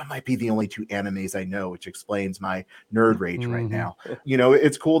nature. That might be the only two animes I know, which explains my nerd rage right now.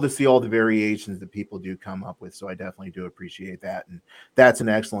 It's cool to see all the variations that people do come up with, so I definitely do appreciate that. And that's an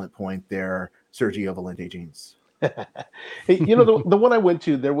excellent point there, Sergio Valente Jeans. Hey, the one I went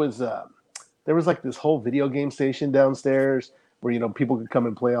to, there was like this whole video game station downstairs where people could come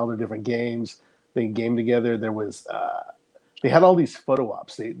and play all the different games. They game together. There was they had all these photo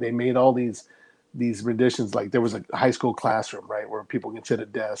ops. They made all these renditions. Like there was a high school classroom, right, where people can sit at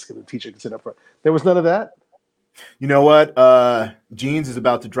a desk and the teacher can sit up front. There was none of that. You know what? Jeans is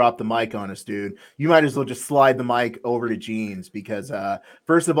about to drop the mic on us, dude. You might as well just slide the mic over to Jeans because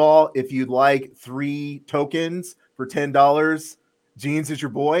first of all, if you'd like 3 tokens for $10, Jeans is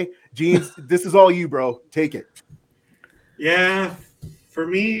your boy. Jeans, this is all you, bro. Take it. Yeah, for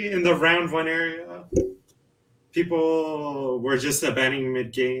me in the round 1 area, people were just abandoning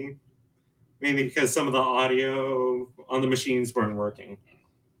mid-game, mainly because some of the audio on the machines weren't working.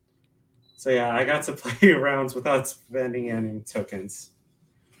 So yeah, I got to play rounds without spending any tokens.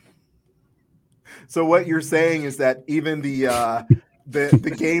 So what you're saying is that even the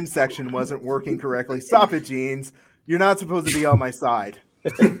game section wasn't working correctly. Stop it, Jeans. You're not supposed to be on my side.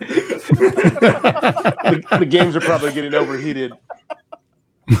 The games are probably getting overheated.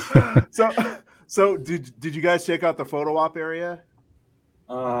 So did you guys check out the photo op area?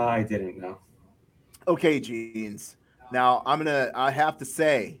 I didn't know. Okay, Jeans. Now I have to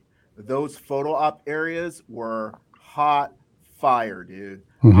say those photo op areas were hot fire, dude.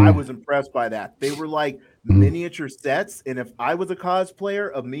 I was impressed by that. They were like miniature sets, and if I was a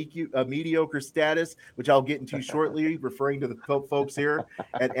cosplayer of mediocre status, which I'll get into shortly, referring to the folks here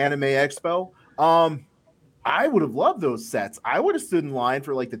at Anime Expo, I would have loved those sets. I would have stood in line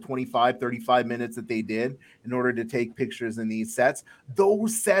for like the 25, 35 minutes that they did in order to take pictures in these sets.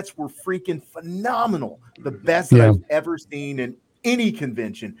 Those sets were freaking phenomenal. The best that I've ever seen in any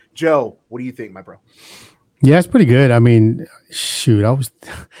convention. Joe, what do you think, my bro? Yeah, it's pretty good. I mean, shoot,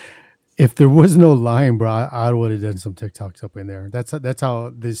 if there was no line, bro, I would have done some TikToks up in there. That's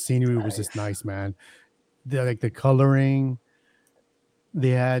how the scenery was just nice, man. the coloring.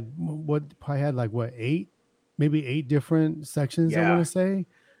 They had what probably had like what maybe 8 different sections. I want Yeah. to say,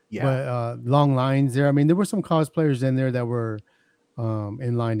 Yeah. but long lines there. I mean, there were some cosplayers in there that were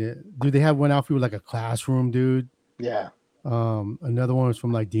in line. Dude, they had one outfit with like a classroom, dude. Yeah. Another one was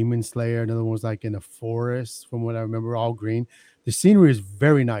from like Demon Slayer. Another one was like in a forest, from what I remember, all green. The scenery is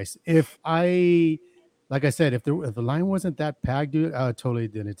very nice. Like I said, if the line wasn't that packed, dude, I totally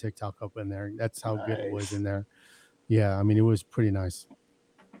did a TikTok up in there. That's how good it was Nice. in there. Yeah, I mean, it was pretty nice.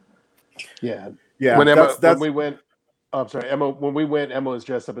 Yeah. Yeah. When we went, oh, I'm sorry, when we went, Emma was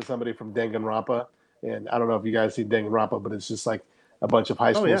dressed up as somebody from Danganronpa, and I don't know if you guys see Danganronpa, but it's just like a bunch of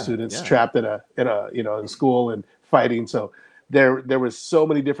high Oh, school yeah, students yeah. trapped in in school and fighting. So there was so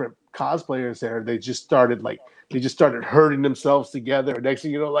many different cosplayers there. They just started herding themselves together. And next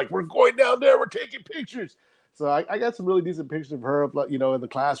thing you know, like, we're going down there, we're taking pictures. So I got some really decent pictures of her, in the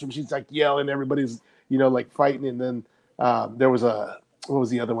classroom. She's like yelling, everybody's like fighting, and then there was what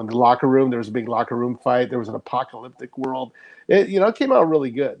was the other one? The locker room. There was a big locker room fight. There was an apocalyptic world. It came out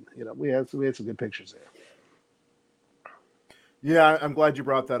really good. We had some good pictures there. Yeah, I'm glad you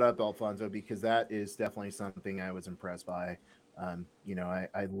brought that up, Alfonso, because that is definitely something I was impressed by. I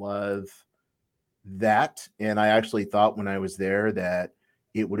love that, and I actually thought when I was there that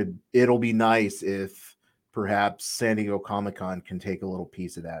it'll be nice if perhaps San Diego Comic-Con can take a little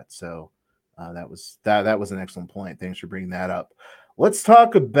piece of that. So that was an excellent point. Thanks for bringing that up. Let's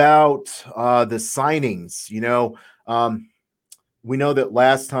talk about the signings. We know that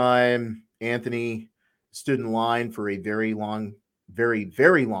last time Anthony stood in line for a very long, very,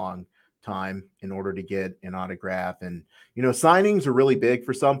 very long time in order to get an autograph. And, signings are really big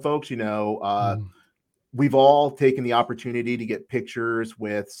for some folks. We've all taken the opportunity to get pictures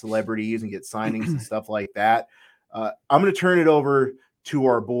with celebrities and get signings and stuff like that. I'm going to turn it over to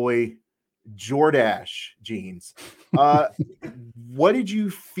our boy, Jordash Jeans. What did you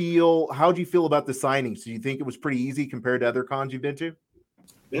feel? How did you feel about the signings? Do you think it was pretty easy compared to other cons you've been to?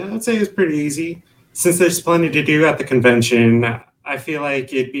 Yeah, I'd say it's pretty easy. Since there's plenty to do at the convention, I feel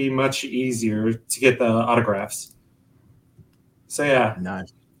like it'd be much easier to get the autographs. So yeah,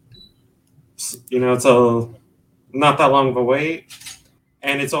 Nice. It's not that long of a wait,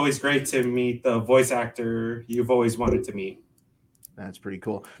 and it's always great to meet the voice actor you've always wanted to meet. That's pretty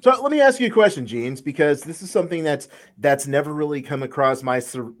cool. So let me ask you a question, Jeans, because this is something that's never really come across my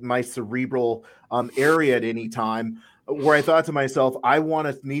cerebral area at any time. Where I thought to myself, I want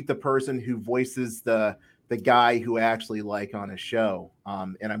to meet the person who voices the guy who actually like on a show,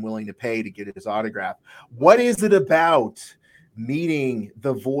 and I'm willing to pay to get his autograph. What is it about meeting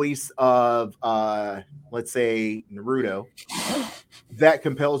the voice of, let's say, Naruto that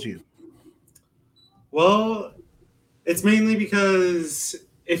compels you? Well, it's mainly because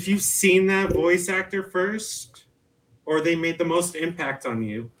if you've seen that voice actor first, or they made the most impact on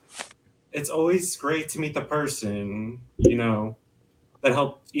you, it's always great to meet the person, that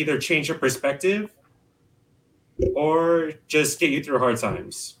helped either change your perspective or just get you through hard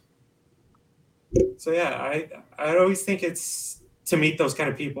times. So yeah, I always think it's to meet those kind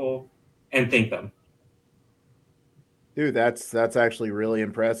of people and thank them. Dude, that's actually really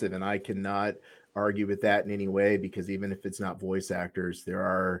impressive, and I cannot argue with that in any way, because even if it's not voice actors, there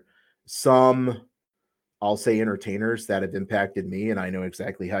are some, I'll say, entertainers that have impacted me, and I know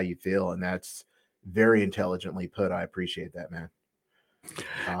exactly how you feel, and that's very intelligently put. I appreciate that, man.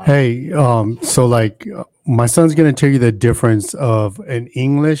 Hey, so like my son's gonna tell you the difference of an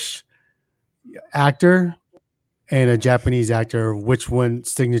English actor and a Japanese actor. Which one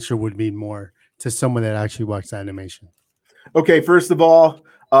signature would mean more to someone that actually watched animation? Okay, first of all,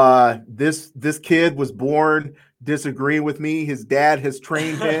 this kid was born disagreeing with me. His dad has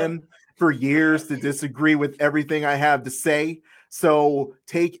trained him for years to disagree with everything I have to say. So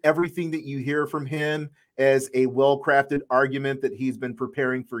take everything that you hear from him as a well-crafted argument that he's been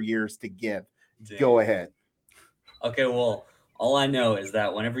preparing for years to give. Damn. Go ahead. Okay, well, all I know is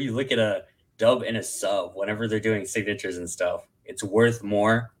that whenever you look at a dub and a sub, whenever they're doing signatures and stuff, it's worth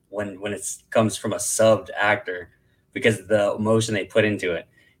more when it comes from a subbed actor, because the emotion they put into it.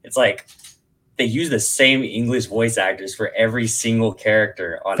 It's like they use the same English voice actors for every single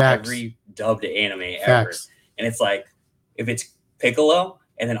character on every dubbed anime ever. And it's like, if it's Piccolo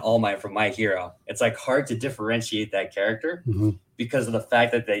and then All Might from My Hero, it's like hard to differentiate that character because of the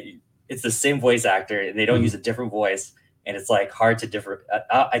fact that it's the same voice actor and they don't use a different voice. And it's like hard to differ.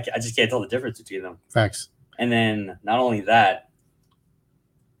 I just can't tell the difference between them. Facts. And then not only that,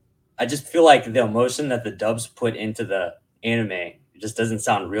 I just feel like the emotion that the dubs put into the anime just doesn't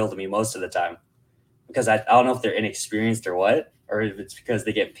sound real to me most of the time, because I don't know if they're inexperienced or what, or if it's because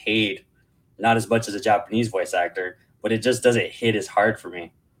they get paid not as much as a Japanese voice actor, but it just doesn't hit as hard for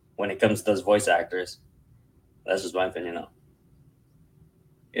me when it comes to those voice actors. That's just my opinion, though.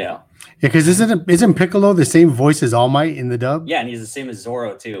 Yeah. Because isn't Piccolo the same voice as All Might in the dub? Yeah, and he's the same as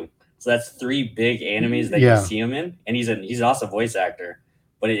Zoro too. So that's 3 big animes that Yeah. you see him in, and he's an awesome voice actor.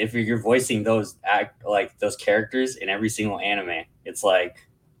 But if you're voicing those those characters in every single anime, it's like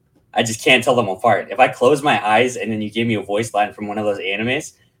I just can't tell them apart. If I close my eyes and then you give me a voice line from one of those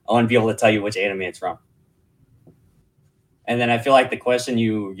animes, I want to be able to tell you which anime it's from. And then I feel like the question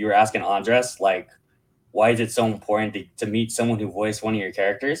you were asking Andres, like, why is it so important to meet someone who voiced one of your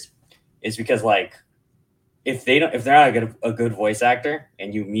characters? Is because like if they're not a good voice actor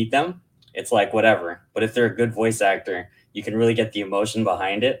and you meet them, it's like whatever. But if they're a good voice actor, you can really get the emotion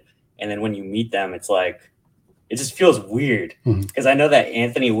behind it. And then when you meet them, it's like it just feels weird. Because I know that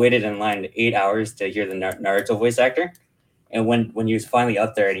Anthony waited in line 8 hours to hear the Naruto voice actor. And when he was finally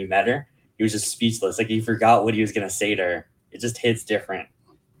up there and he met her, he was just speechless. Like he forgot what he was gonna say to her. It just hits different.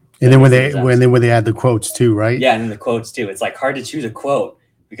 And then when they add the quotes too, right? Yeah, and then the quotes too. It's like hard to choose a quote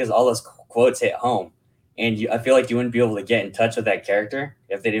because all those quotes hit home. And I feel like you wouldn't be able to get in touch with that character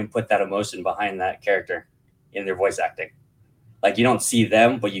if they didn't put that emotion behind that character in their voice acting. Like you don't see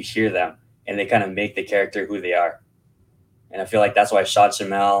them, but you hear them, and they kind of make the character who they are. And I feel like that's why Shad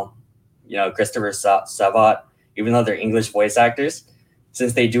Shamel, Christopher Sabat, even though they're English voice actors,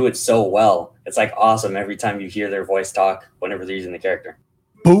 since they do it so well, it's like awesome every time you hear their voice talk whenever they're using the character.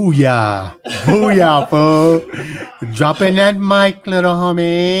 Booyah. Booyah, fool. Dropping that mic, little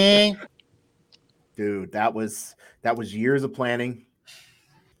homie. Dude, that was years of planning.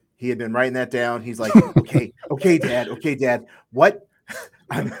 He had been writing that down. He's like, okay, dad. What?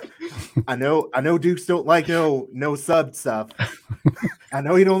 I know Dukes don't like no sub stuff. I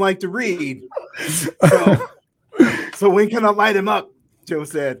know he don't like to read. So when can I light him up? Joe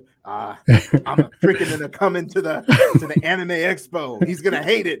said, I'm freaking gonna come into the Anime Expo. He's gonna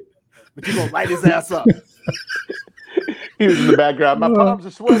hate it, but you're gonna light his ass up. He was in the background. My palms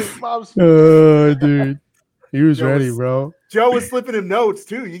are sweaty. Oh, dude. He was ready, bro. Joe was slipping him notes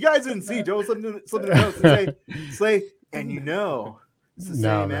too. You guys didn't see Joe was slipping him notes and say, Slay, and it's the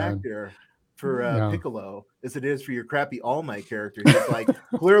same actor for Piccolo as it is for your crappy All Might character. He's like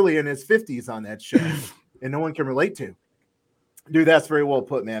clearly in his 50s on that show, and no one can relate to. Dude, that's very well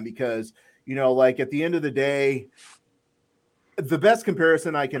put, man, because like at the end of the day, the best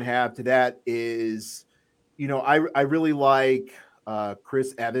comparison I can have to that is I really like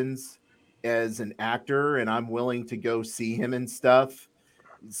Chris Evans as an actor, and I'm willing to go see him and stuff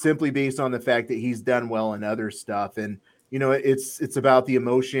simply based on the fact that he's done well in other stuff. And it's about the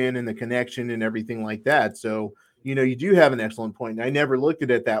emotion and the connection and everything like that. So you do have an excellent point, and I never looked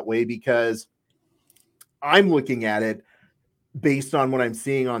at it that way because I'm looking at it based on what I'm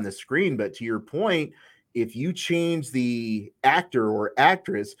seeing on the screen. But to your point, if you change the actor or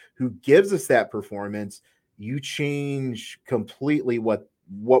actress who gives us that performance, you change completely what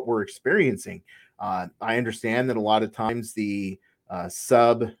we're experiencing. I understand that a lot of times the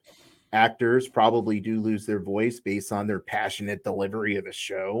sub actors probably do lose their voice based on their passionate delivery of a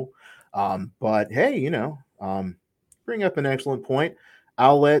show. But hey, bring up an excellent point.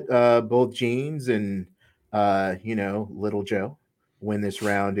 I'll let both James and Little Joe win this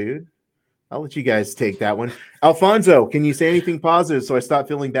round, dude. I'll let you guys take that one. Alfonso, can you say anything positive so I stop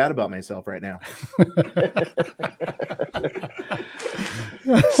feeling bad about myself right now?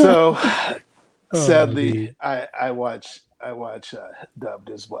 So sadly, I watch dubbed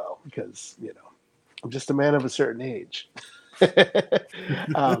as well because I'm just a man of a certain age.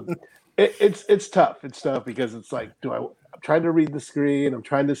 It's tough. It's tough because it's like, I'm trying to read the screen. I'm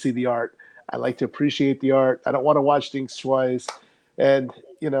trying to see the art. I like to appreciate the art. I don't want to watch things twice. And,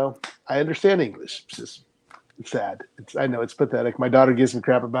 I understand English. It's sad. I know it's pathetic. My daughter gives me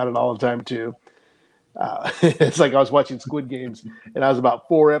crap about it all the time, too. It's like I was watching Squid Games, and I was about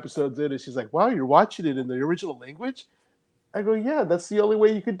 4 episodes in, and she's like, wow, you're watching it in the original language? I go, yeah, that's the only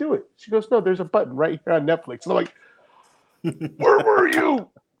way you could do it. She goes, no, there's a button right here on Netflix. And I'm like, where were you?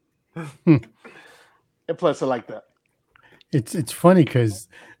 And plus, I like that. It's funny because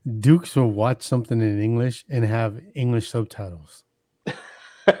Dukes will watch something in English and have English subtitles.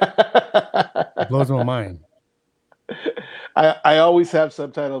 It blows my mind. I always have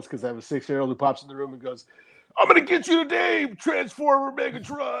subtitles because I have a 6-year-old who pops in the room and goes, I'm going to get you today, Transformer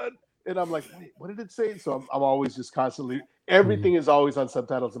Megatron. And I'm like, wait, what did it say? So I'm always just constantly, everything is always on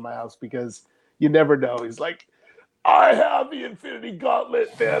subtitles in my house because you never know. He's like, I have the Infinity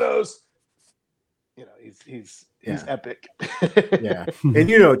Gauntlet, Thanos. you know, he's Yeah. epic. Yeah. And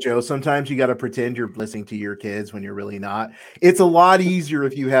you know, Joe, sometimes you got to pretend you're listening to your kids when you're really not. It's a lot easier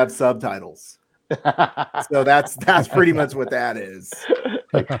if you have subtitles. So that's pretty much what that is.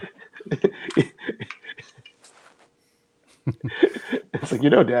 It's like, you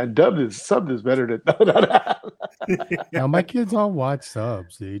know, Dad, subbed is better than Now my kids all watch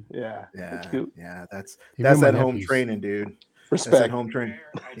subs, dude. Yeah. Yeah. Cute. Yeah. That's Even my that home nephews. training, dude. That's that Respect. home training.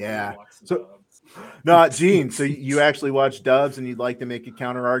 I do Yeah. watch some So dubs. no, Gene. So you actually watch dubs and you'd like to make a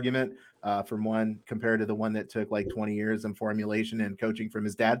counter argument from one compared to the one that took like 20 years in formulation and coaching from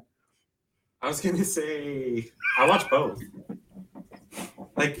his dad? I was gonna say I watch both.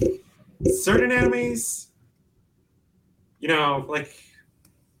 Like certain animes, you know, like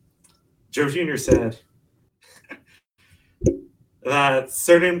Joe Jr. said that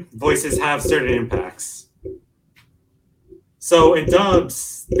certain voices have certain impacts. So in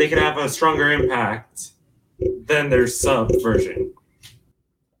dubs, they can have a stronger impact than their sub version.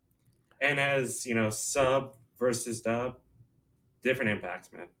 And as you know, sub versus dub, different impacts,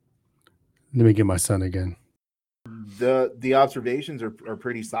 man. Let me get my son again. The observations are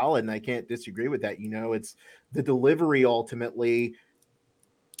pretty solid, and I can't disagree with that. You know, it's the delivery ultimately.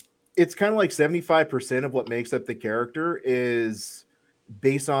 It's kind of like 75% of what makes up the character is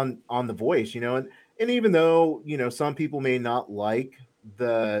based on the voice, you know, and even though, you know, some people may not like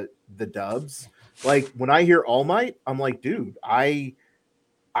the dubs, like when I hear All Might, I'm like, dude, I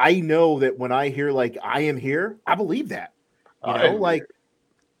know that when I hear like I am here, I believe that. You know, like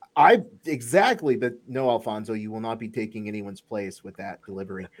I exactly, but no, Alfonso, you will not be taking anyone's place with that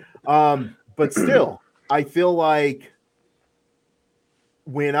delivery. But still, I feel like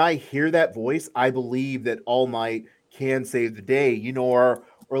when I hear that voice, I believe that All Might can save the day, you know, or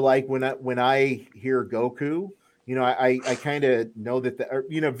like when I hear Goku, you know, I kind of know that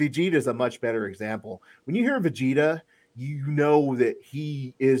you know, Vegeta is a much better example. When you hear Vegeta, you know that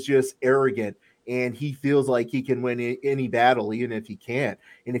he is just arrogant and he feels like he can win any battle, even if he can't.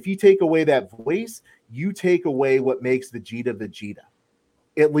 And if you take away that voice, you take away what makes Vegeta Vegeta,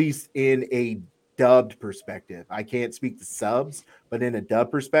 at least in a dubbed perspective. I can't speak to subs, but in a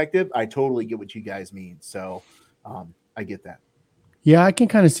dub perspective, I totally get what you guys mean. So I get that. Yeah, I can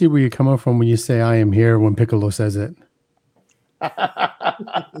kind of see where you're coming from when you say I am here when Piccolo says it.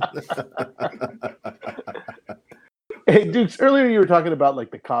 Hey, Dukes, earlier you were talking about like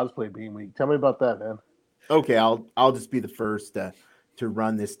the cosplay being weak. Tell me about that, man. Okay, I'll just be the first to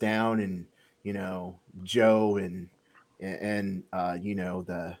run this down, and you know, Joe and you know,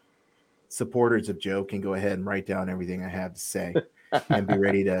 the supporters of Joe can go ahead and write down everything I have to say and be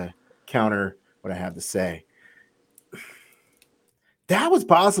ready to counter what I have to say. That was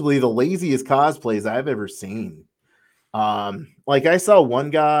possibly the laziest cosplays I've ever seen. Like I saw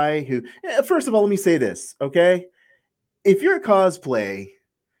one guy who, first of all, let me say this, okay? If your cosplay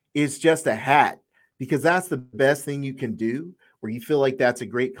is just a hat because that's the best thing you can do, where you feel like that's a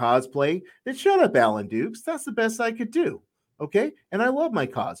great cosplay, then shut up, Alan Dukes. That's the best I could do, okay? And I love my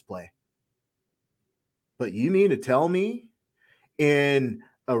cosplay. But you mean to tell me in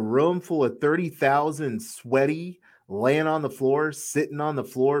a room full of 30,000 sweaty, laying on the floor, sitting on the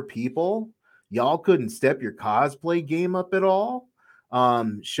floor people, y'all couldn't step your cosplay game up at all?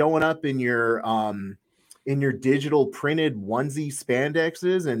 Showing up in your digital printed onesie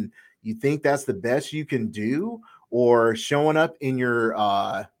spandexes, and you think that's the best you can do? Or showing up in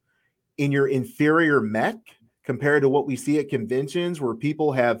your inferior mech compared to what we see at conventions where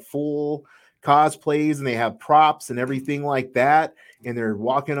people have full cosplays and they have props and everything like that, and they're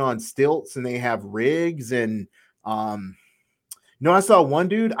walking on stilts and they have rigs. And I saw one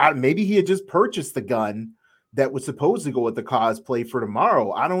dude, maybe he had just purchased the gun that was supposed to go with the cosplay for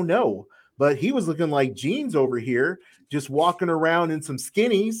tomorrow, I don't know, but he was looking like Jeans over here, just walking around in some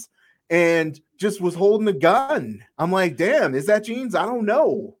skinnies and just was holding a gun. I'm like, damn, is that Jeans? I don't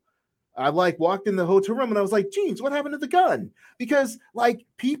know. I like walked in the hotel room and I was like, Jeans, what happened to the gun? Because like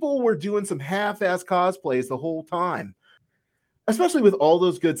people were doing some half-ass cosplays the whole time, especially with all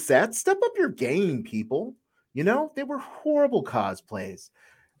those good sets. Step up your game, people. You know, they were horrible cosplays.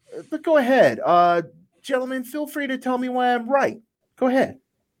 But go ahead. Gentlemen, feel free to tell me why I'm right. Go ahead.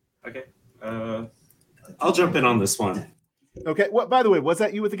 Okay. I'll jump in on this one. Okay. What, by the way, was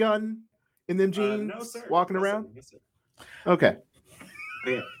that you with the gun in them jeans No, sir. walking No, sir. around? No, sir. Okay.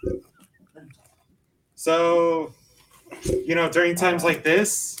 Yeah. So, you know, during times like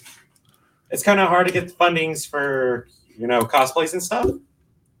this, it's kind of hard to get fundings for, you know, cosplays and stuff.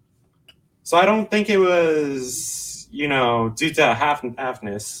 So I don't think it was, you know, due to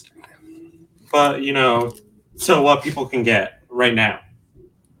halfness, but, you know, to what people can get right now.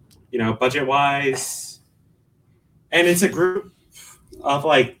 budget wise, and it's a group of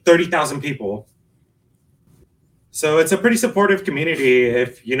like 30,000 people. So it's a pretty supportive community.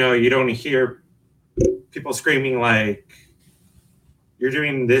 If you don't hear people screaming like you're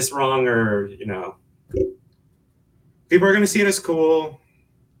doing this wrong, or people are going to see it as cool,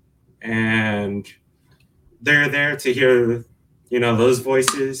 and they're there to hear those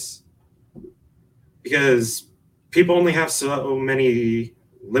voices, because people only have so many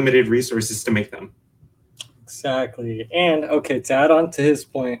limited resources to make them. Exactly. And okay, to add on to his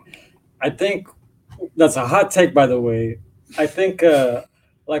point, I think that's a hot take, by the way. I think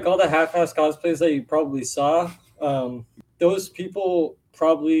like all the half-ass cosplays that you probably saw, those people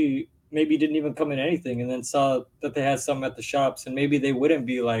probably maybe didn't even come in anything, and then saw that they had some at the shops, and maybe they wouldn't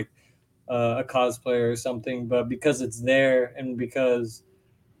be like a cosplayer or something, but because it's there and because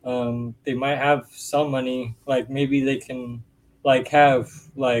they might have some money, like maybe they can like have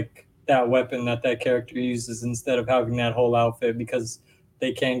like that weapon that character uses instead of having that whole outfit, because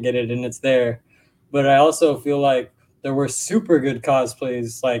they can't get it and it's there. But I also feel like there were super good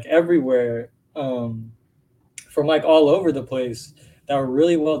cosplays like everywhere, from like all over the place, that were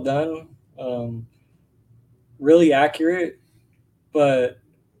really well done, really accurate. But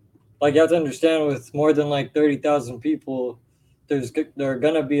like, you have to understand, with more than like 30,000 people, there are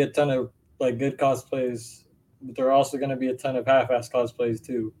gonna be a ton of like good cosplays, but there are also gonna be a ton of half-ass cosplays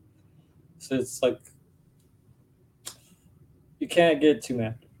too. So it's like you can't get too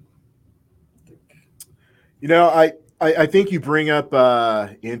mad. I think you bring up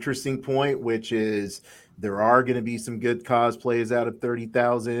a interesting point, which is there are going to be some good cosplays out of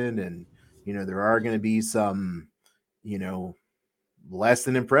 30,000, and there are going to be some less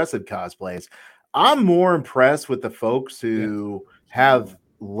than impressive cosplays. I'm more impressed with the folks who have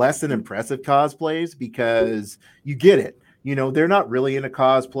less than impressive cosplays, because you get it. They're not really into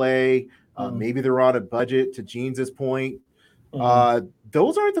cosplay. Maybe they're on a budget, to Jeans's point.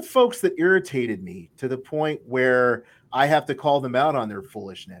 Those aren't the folks that irritated me to the point where I have to call them out on their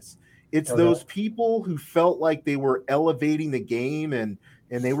foolishness. It's those people who felt like they were elevating the game, and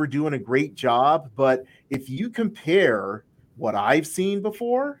they were doing a great job. But if you compare what I've seen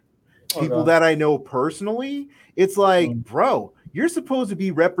before, people that I know personally, it's like, bro, you're supposed to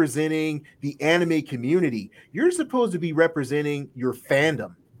be representing the anime community. You're supposed to be representing your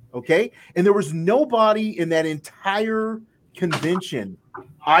fandom. Okay. And there was nobody in that entire convention,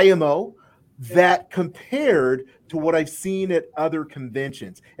 IMO, that compared to what I've seen at other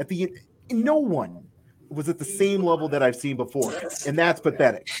conventions. No one was at the same level that I've seen before, and that's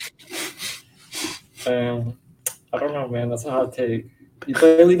pathetic. I don't know, man. That's a hot take. You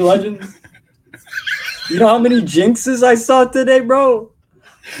play League of Legends? You know how many jinxes I saw today, bro?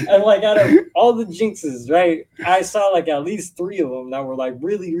 And like, out of all the jinxes, right, I saw like at least 3 of them that were like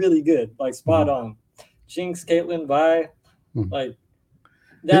really, really good, like spot on. Jinx, Caitlyn, Vi, like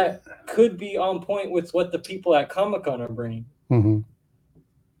that could be on point with what the people at Comic-Con are bringing. And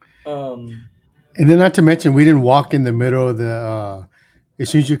then, not to mention, we didn't walk in the middle of the. As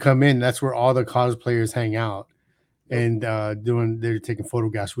soon as you come in, that's where all the cosplayers hang out, and they're taking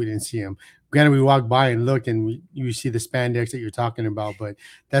photographs. We didn't see them. Granted, we walked by and looked, and you see the spandex that you're talking about, but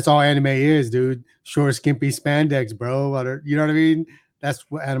that's all anime is, dude. Short, skimpy spandex, bro. You know what I mean? That's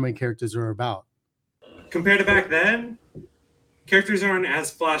what anime characters are about. Compared to back then, characters aren't as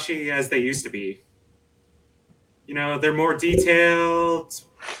flashy as they used to be. They're more detailed,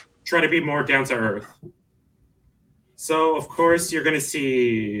 try to be more down to earth. So, of course, you're going to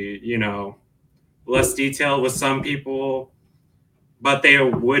see, less detail with some people, but they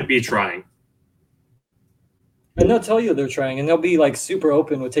would be trying. And they'll tell you they're trying, and they'll be like super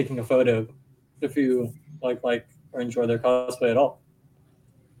open with taking a photo if you like or enjoy their cosplay at all.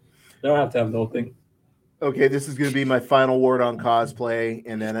 They don't have to have the whole thing. Okay, this is going to be my final word on cosplay,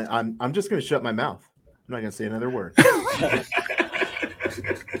 and then I'm just going to shut my mouth. I'm not going to say another word.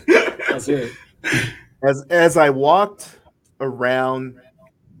 That's it. As I walked around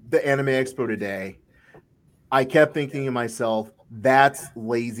the Anime Expo today, I kept thinking to myself, that's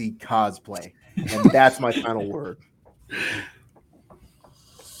lazy cosplay. And that's my final word.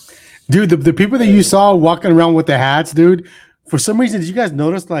 Dude, the people that you saw walking around with the hats, dude, for some reason, did you guys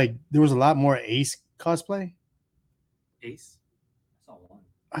notice like there was a lot more Ace cosplay? Ace?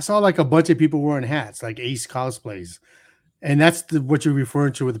 I saw like a bunch of people wearing hats, like Ace cosplays. And that's what you're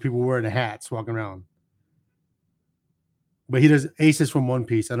referring to with the people wearing the hats walking around. But Ace is from One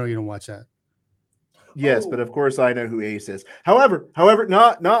Piece. I know you don't watch that. Yes, but of course I know who Ace is. However,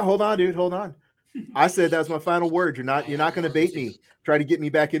 not hold on, dude. Hold on. I said that was my final word. You're not going to bait me. Try to get me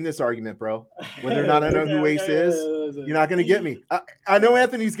back in this argument, bro. Whether or not I know who Ace is, you're not going to get me. I know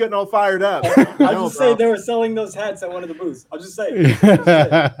Anthony's getting all fired up. I'll just say they were selling those hats at one of the booths. I'll just say.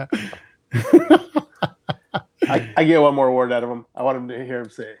 I get one more word out of him. I want him to hear him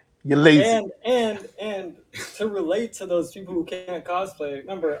say, "You lazy." And to relate to those people who can't cosplay,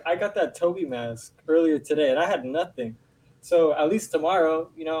 remember I got that Toby mask earlier today, and I had nothing. So at least tomorrow,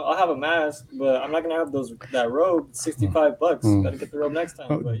 I'll have a mask, but I'm not gonna have that robe. $65. Got to get the robe next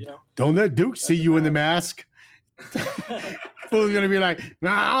time. But don't let Duke see you in the mask. Fool's gonna be like,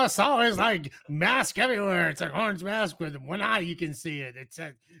 nah, I saw his like mask everywhere. It's an orange mask with one eye. You can see it.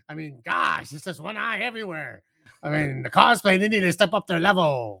 Gosh, it's just one eye everywhere. The cosplay, they need to step up their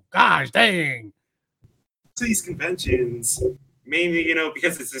level. Gosh, dang. To these conventions, mainly,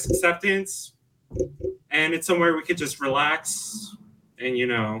 because it's acceptance, and it's somewhere we could just relax and,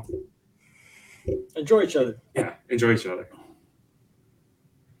 enjoy each other. Yeah, enjoy each other.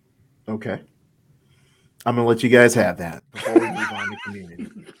 Okay. I'm going to let you guys have that before we move on to community.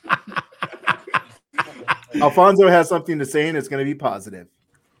 Alfonso has something to say, and it's going to be positive.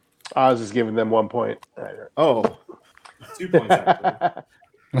 I was just giving them 1 point. Oh. 2 points, actually.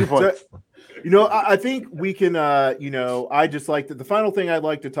 2 points. So, I think we can, I just like the final thing I'd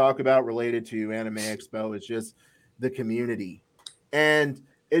like to talk about related to Anime Expo is just the community. And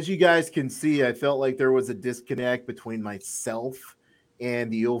as you guys can see, I felt like there was a disconnect between myself and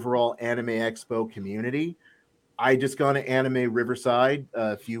the overall Anime Expo community. I just gone to Anime Riverside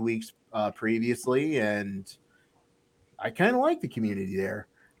a few weeks previously, and I kind of like the community there.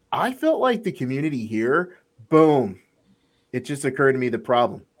 I felt like the community here, boom, it just occurred to me the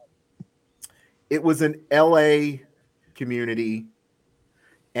problem. It was an LA community,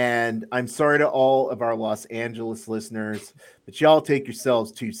 and I'm sorry to all of our Los Angeles listeners, but y'all take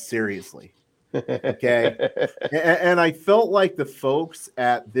yourselves too seriously. Okay. And I felt like the folks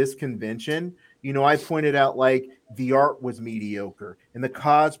at this convention, I pointed out like the art was mediocre and the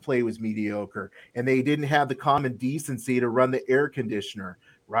cosplay was mediocre, and they didn't have the common decency to run the air conditioner,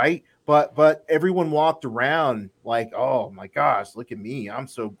 right? But everyone walked around like, oh my gosh, look at me, I'm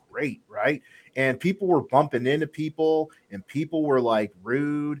so great, right? And people were bumping into people, and people were like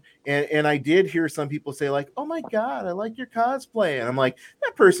rude. And I did hear some people say like, oh my God, I like your cosplay. And I'm like,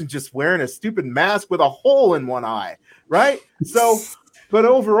 that person's just wearing a stupid mask with a hole in one eye, right? So, but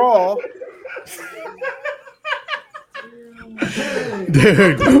overall,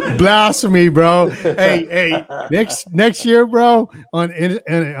 dude, blasphemy, bro. Hey, next year, bro, on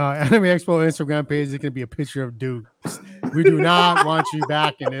Anime Expo Instagram page, it's gonna be a picture of Duke. We do not want you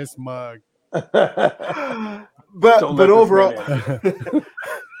back in this mug. but overall,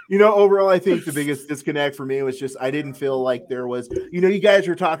 overall, I think the biggest disconnect for me was just I didn't feel like there was, you guys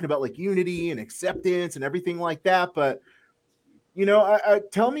were talking about like unity and acceptance and everything like that, but I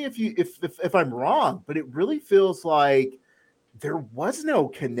tell me if I'm wrong, but it really feels like there was no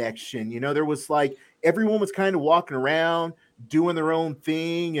connection. There was like everyone was kind of walking around doing their own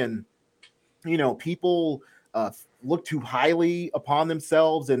thing, and people look too highly upon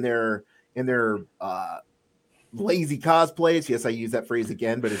themselves and their lazy cosplays. Yes, I use that phrase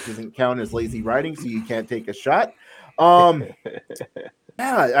again, but it doesn't count as lazy writing, so you can't take a shot.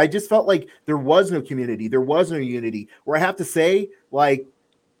 Yeah, I just felt like there was no community, there was no unity. Where I have to say, like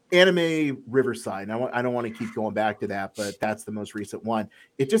Anime Riverside, and I don't want to keep going back to that, but that's the most recent one.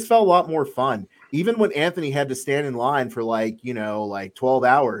 It just felt a lot more fun. Even when Anthony had to stand in line for like 12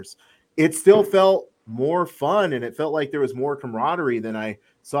 hours, it still felt more fun, and it felt like there was more camaraderie than I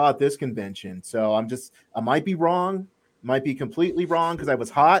saw at this convention. So I might be wrong, might be completely wrong because I was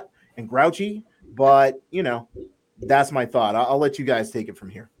hot and grouchy, but that's my thought. I'll let you guys take it from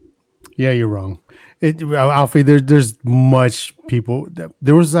here. Yeah, you're wrong. Alfie, there's much people.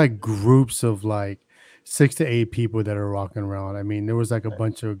 There was like groups of like 6 to 8 people that are walking around. I mean, there was like a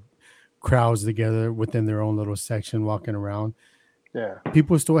bunch of crowds together within their own little section walking around. Yeah.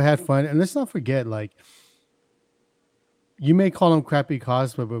 People still had fun. And let's not forget, like, you may call them crappy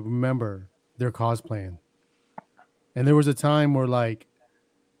cosplay, but remember, they're cosplaying. And there was a time where like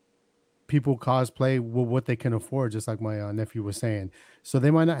people cosplay with what they can afford, just like my nephew was saying. So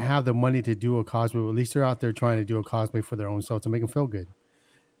they might not have the money to do a cosplay, but at least they're out there trying to do a cosplay for their own self to make them feel good.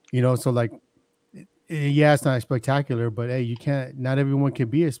 So like, yeah, it's not spectacular, but hey, not everyone can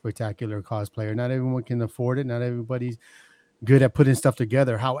be a spectacular cosplayer. Not everyone can afford it. Not everybody's good at putting stuff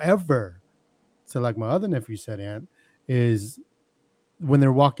together. However, so like my other nephew said, Ant, is when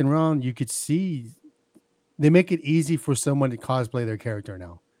they're walking around, you could see they make it easy for someone to cosplay their character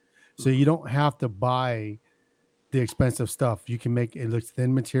now. So you don't have to buy the expensive stuff. You can make it looks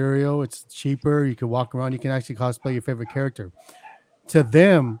thin material. It's cheaper. You can walk around. You can actually cosplay your favorite character. To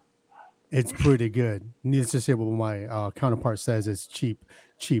them, it's pretty good. Needless to say, what my counterpart says it's cheap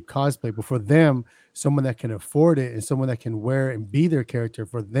cosplay. But for them, someone that can afford it and someone that can wear it and be their character,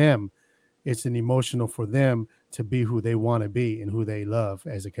 for them, it's an emotional for them to be who they want to be and who they love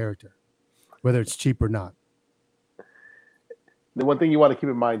as a character, whether it's cheap or not. The one thing you want to keep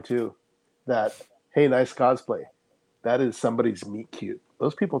in mind too, that hey, nice cosplay, that is somebody's meet cute.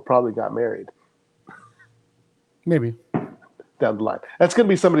 Those people probably got married Maybe. down the line. That's gonna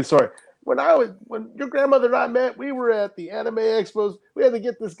be somebody's story. When your grandmother and I met, we were at the anime expos. We had to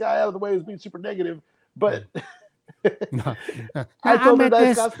get this guy out of the way who's being super negative, but No. I told her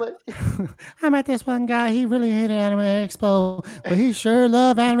nice cosplay. I met this one guy. He really hated Anime Expo, but he sure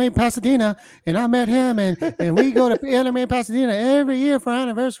loved Anime Pasadena. And I met him, and we go to Anime Pasadena every year for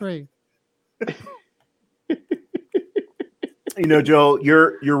anniversary. You know, Joe,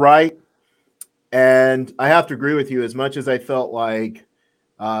 you're right, and I have to agree with you. As much as I felt like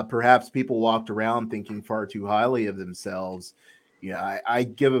perhaps people walked around thinking far too highly of themselves, yeah, I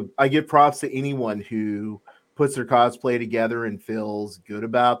give props to anyone who puts their cosplay together and feels good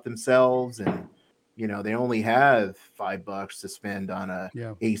about themselves, and you know they only have $5 to spend on a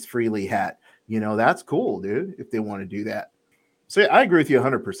Ace Frehley hat. You know that's cool, dude. If they want to do that, so I agree with you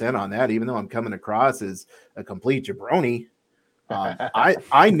 100% on that. Even though I'm coming across as a complete jabroni,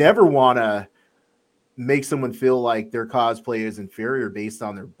 I never want to make someone feel like their cosplay is inferior based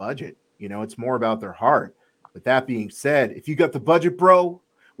on their budget. You know, it's more about their heart. But that being said, if you got the budget, bro,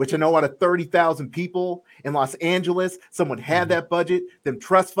 which I know out of 30,000 people in Los Angeles, someone had that budget, them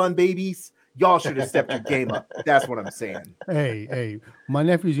trust fund babies, y'all should have stepped your game up. That's what I'm saying. Hey, my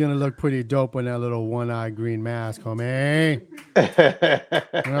nephew's going to look pretty dope in that little one-eye green mask, homie.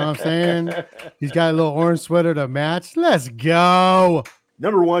 You know what I'm saying? He's got a little orange sweater to match. Let's go.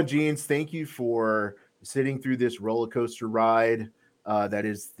 Number one, Jeans, thank you for sitting through this roller coaster ride. That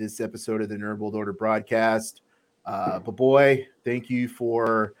is this episode of the Nerd World Order broadcast. But boy, thank you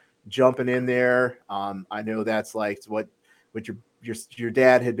for jumping in there. I know that's like what your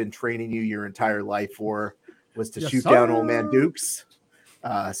dad had been training you your entire life for, was to shoot down old man Dukes.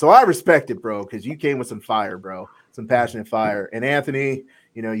 So I respect it, bro, because you came with some fire, bro, some passionate fire. And Anthony,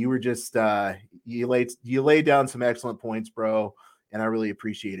 you know, you were just you laid down some excellent points, bro, and I really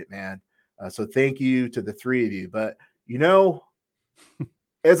appreciate it, man. So thank you to the three of you. But you know,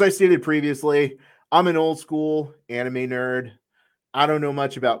 as I stated previously, I'm an old school anime nerd. I don't know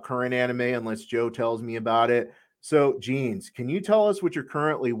much about current anime unless Joe tells me about it. So, Jeans, can you tell us what you're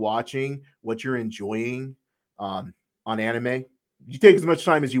currently watching, what you're enjoying on anime? You take as much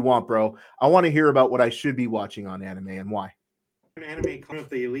time as you want, bro. I want to hear about what I should be watching on anime and why. An anime kind of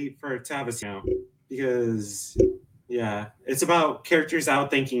the elite for Tavis now, because yeah, it's about characters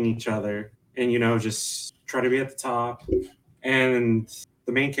outthinking each other and, you know, just try to be at the top. And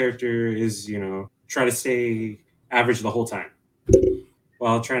the main character is, you know, try to stay average the whole time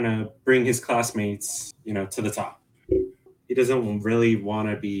while trying to bring his classmates, you know, to the top. He doesn't really want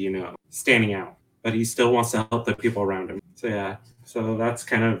to be, you know, standing out, but he still wants to help the people around him. So yeah, so that's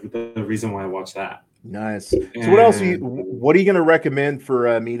kind of the reason why I watch that. Nice. So what else what are you going to recommend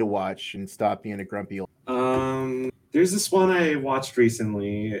for me to watch and stop being a grumpy old? There's this one I watched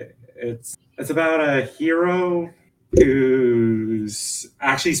recently. It's about a hero who's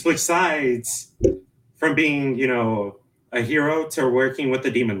actually switched sides from being, you know, a hero to working with the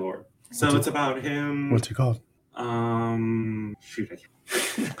Demon Lord. So it's about him. What's it called? Shoot.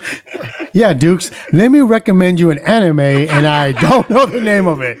 Yeah, Dukes. Let me recommend you an anime, and I don't know the name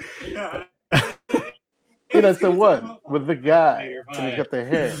of it. You know, so what with the guy and he got the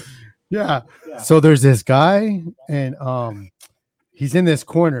hair. Yeah. So there's this guy, and he's in this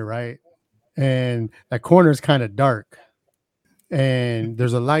corner, right? And that corner is kind of dark, and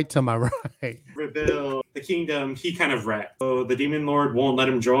there's a light to my right. Rebuild the kingdom. He kind of wrecked. So the Demon Lord won't let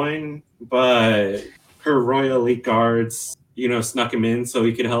him join, but her royal elite guards, you know, snuck him in so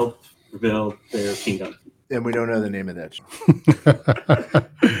he could help rebuild their kingdom. And we don't know the name of that show.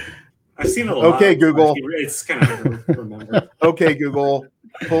 I've seen a lot. Okay, Google. It's kind of hard to remember. Okay, Google.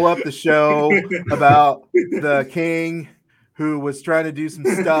 Pull up the show about the king who was trying to do some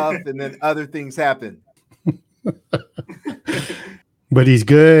stuff and then other things happened. But he's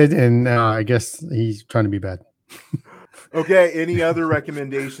good, and I guess he's trying to be bad. Okay, any other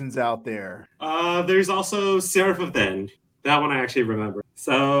recommendations out there? There's also Seraph of the End. That one I actually remember.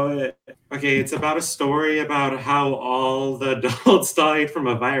 So, okay, it's about a story about how all the adults died from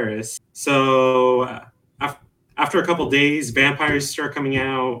a virus. So, after a couple days, vampires start coming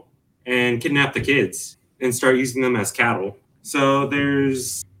out and kidnap the kids. and start using them as cattle. So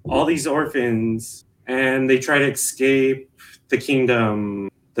there's all these orphans, and they try to escape the kingdom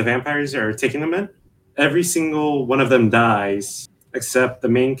the vampires are taking them in. Every single one of them dies except the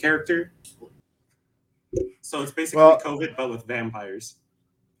main character. So it's basically COVID, but with vampires.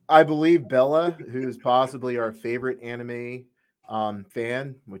 I believe Bella, who's possibly our favorite anime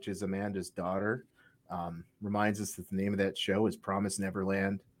fan, which is Amanda's daughter, reminds us that the name of that show is Promise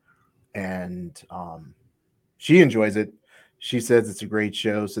Neverland. And she enjoys it. She says it's a great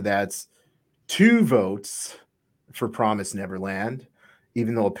show. So that's 2 votes for Promise Neverland,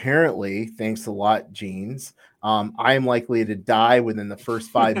 even though apparently, thanks a lot, Jeans, I am likely to die within the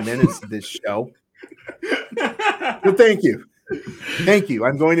first 5 minutes of this show. But thank you. Thank you.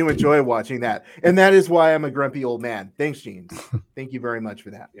 I'm going to enjoy watching that. And that is why I'm a grumpy old man. Thanks, Jeans. Thank you very much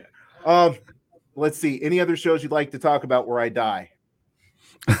for that. Yeah. Let's see. Any other shows you'd like to talk about where I die?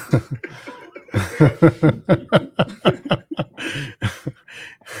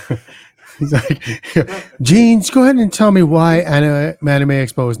 He's like, Jeans, go ahead and tell me why Anime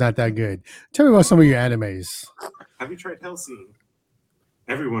Expo is not that good. Tell me about some of your animes. Have you tried Hellsing?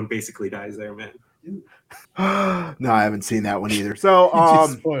 Everyone basically dies there, man. No, I haven't seen that one either. So, You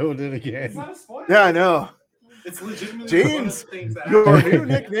just spoiled it again. It's not a spoiler. Yeah, I know. It's legitimately James, your new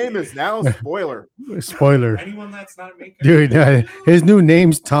nickname is now Spoiler. Spoiler. Anyone that's not a main Dude, his new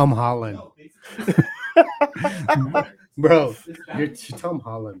name's Tom Holland. Bro, you're Tom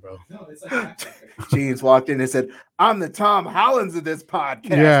Holland, bro. James walked in and said, I'm the Tom Hollands of this podcast.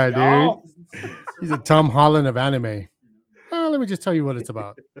 Yeah, y'all. dude. He's a Tom Holland of anime. Let me just tell you what it's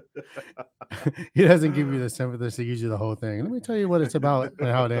about. He doesn't give you the sympathy, he gives you the whole thing. Let me tell you what it's about and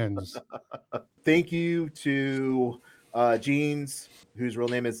how it ends. Thank you to Jeans, whose real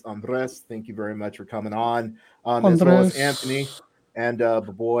name is Andres. Thank you very much for coming on. As well as Anthony and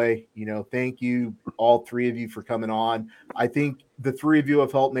Baboy. Thank you, all 3 of you, for coming on. I think the 3 of you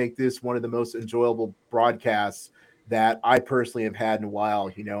have helped make this one of the most enjoyable broadcasts that I personally have had in a while,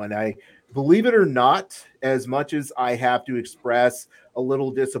 and I believe it or not, as much as I have to express a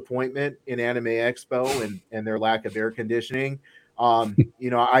little disappointment in Anime Expo and their lack of air conditioning,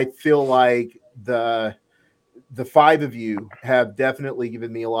 I feel like the 5 of you have definitely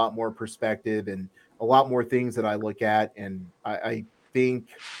given me a lot more perspective and a lot more things that I look at. And I think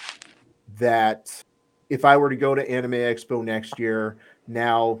that if I were to go to Anime Expo next year,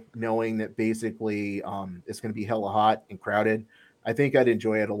 now knowing that basically it's going to be hella hot and crowded, I think I'd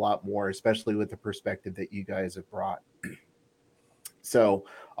enjoy it a lot more, especially with the perspective that you guys have brought. So,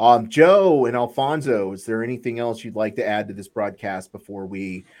 Joe and Alfonso, is there anything else you'd like to add to this broadcast before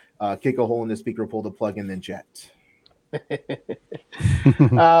we kick a hole in the speaker, pull the plug, and then jet?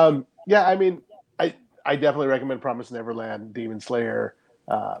 Yeah, I mean, I definitely recommend Promise Neverland, Demon Slayer,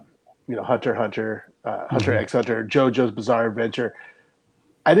 Hunter x Hunter, JoJo's Bizarre Adventure.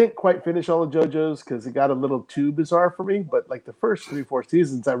 I didn't quite finish all of JoJo's because it got a little too bizarre for me, but like the first 3-4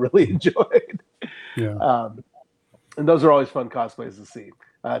 seasons I really enjoyed. Yeah. And those are always fun cosplays to see.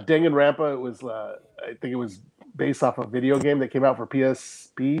 Danganronpa, it was I think it was based off a video game that came out for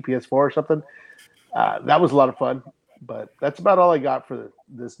PSP, PS4 or something. That was a lot of fun, but that's about all I got for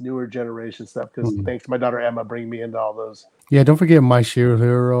this newer generation stuff because thanks to my daughter Emma bringing me into all those. Yeah, don't forget My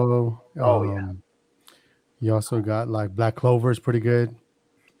Hero. Yeah. You also got like Black Clover is pretty good.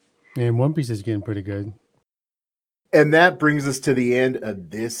 And One Piece is getting pretty good. And that brings us to the end of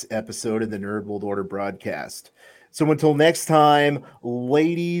this episode of the Nerd World Order broadcast. So until next time,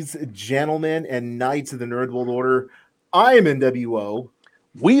 ladies, gentlemen, and knights of the Nerd World Order, I am NWO.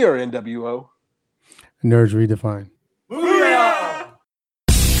 We are NWO. Nerds Redefined.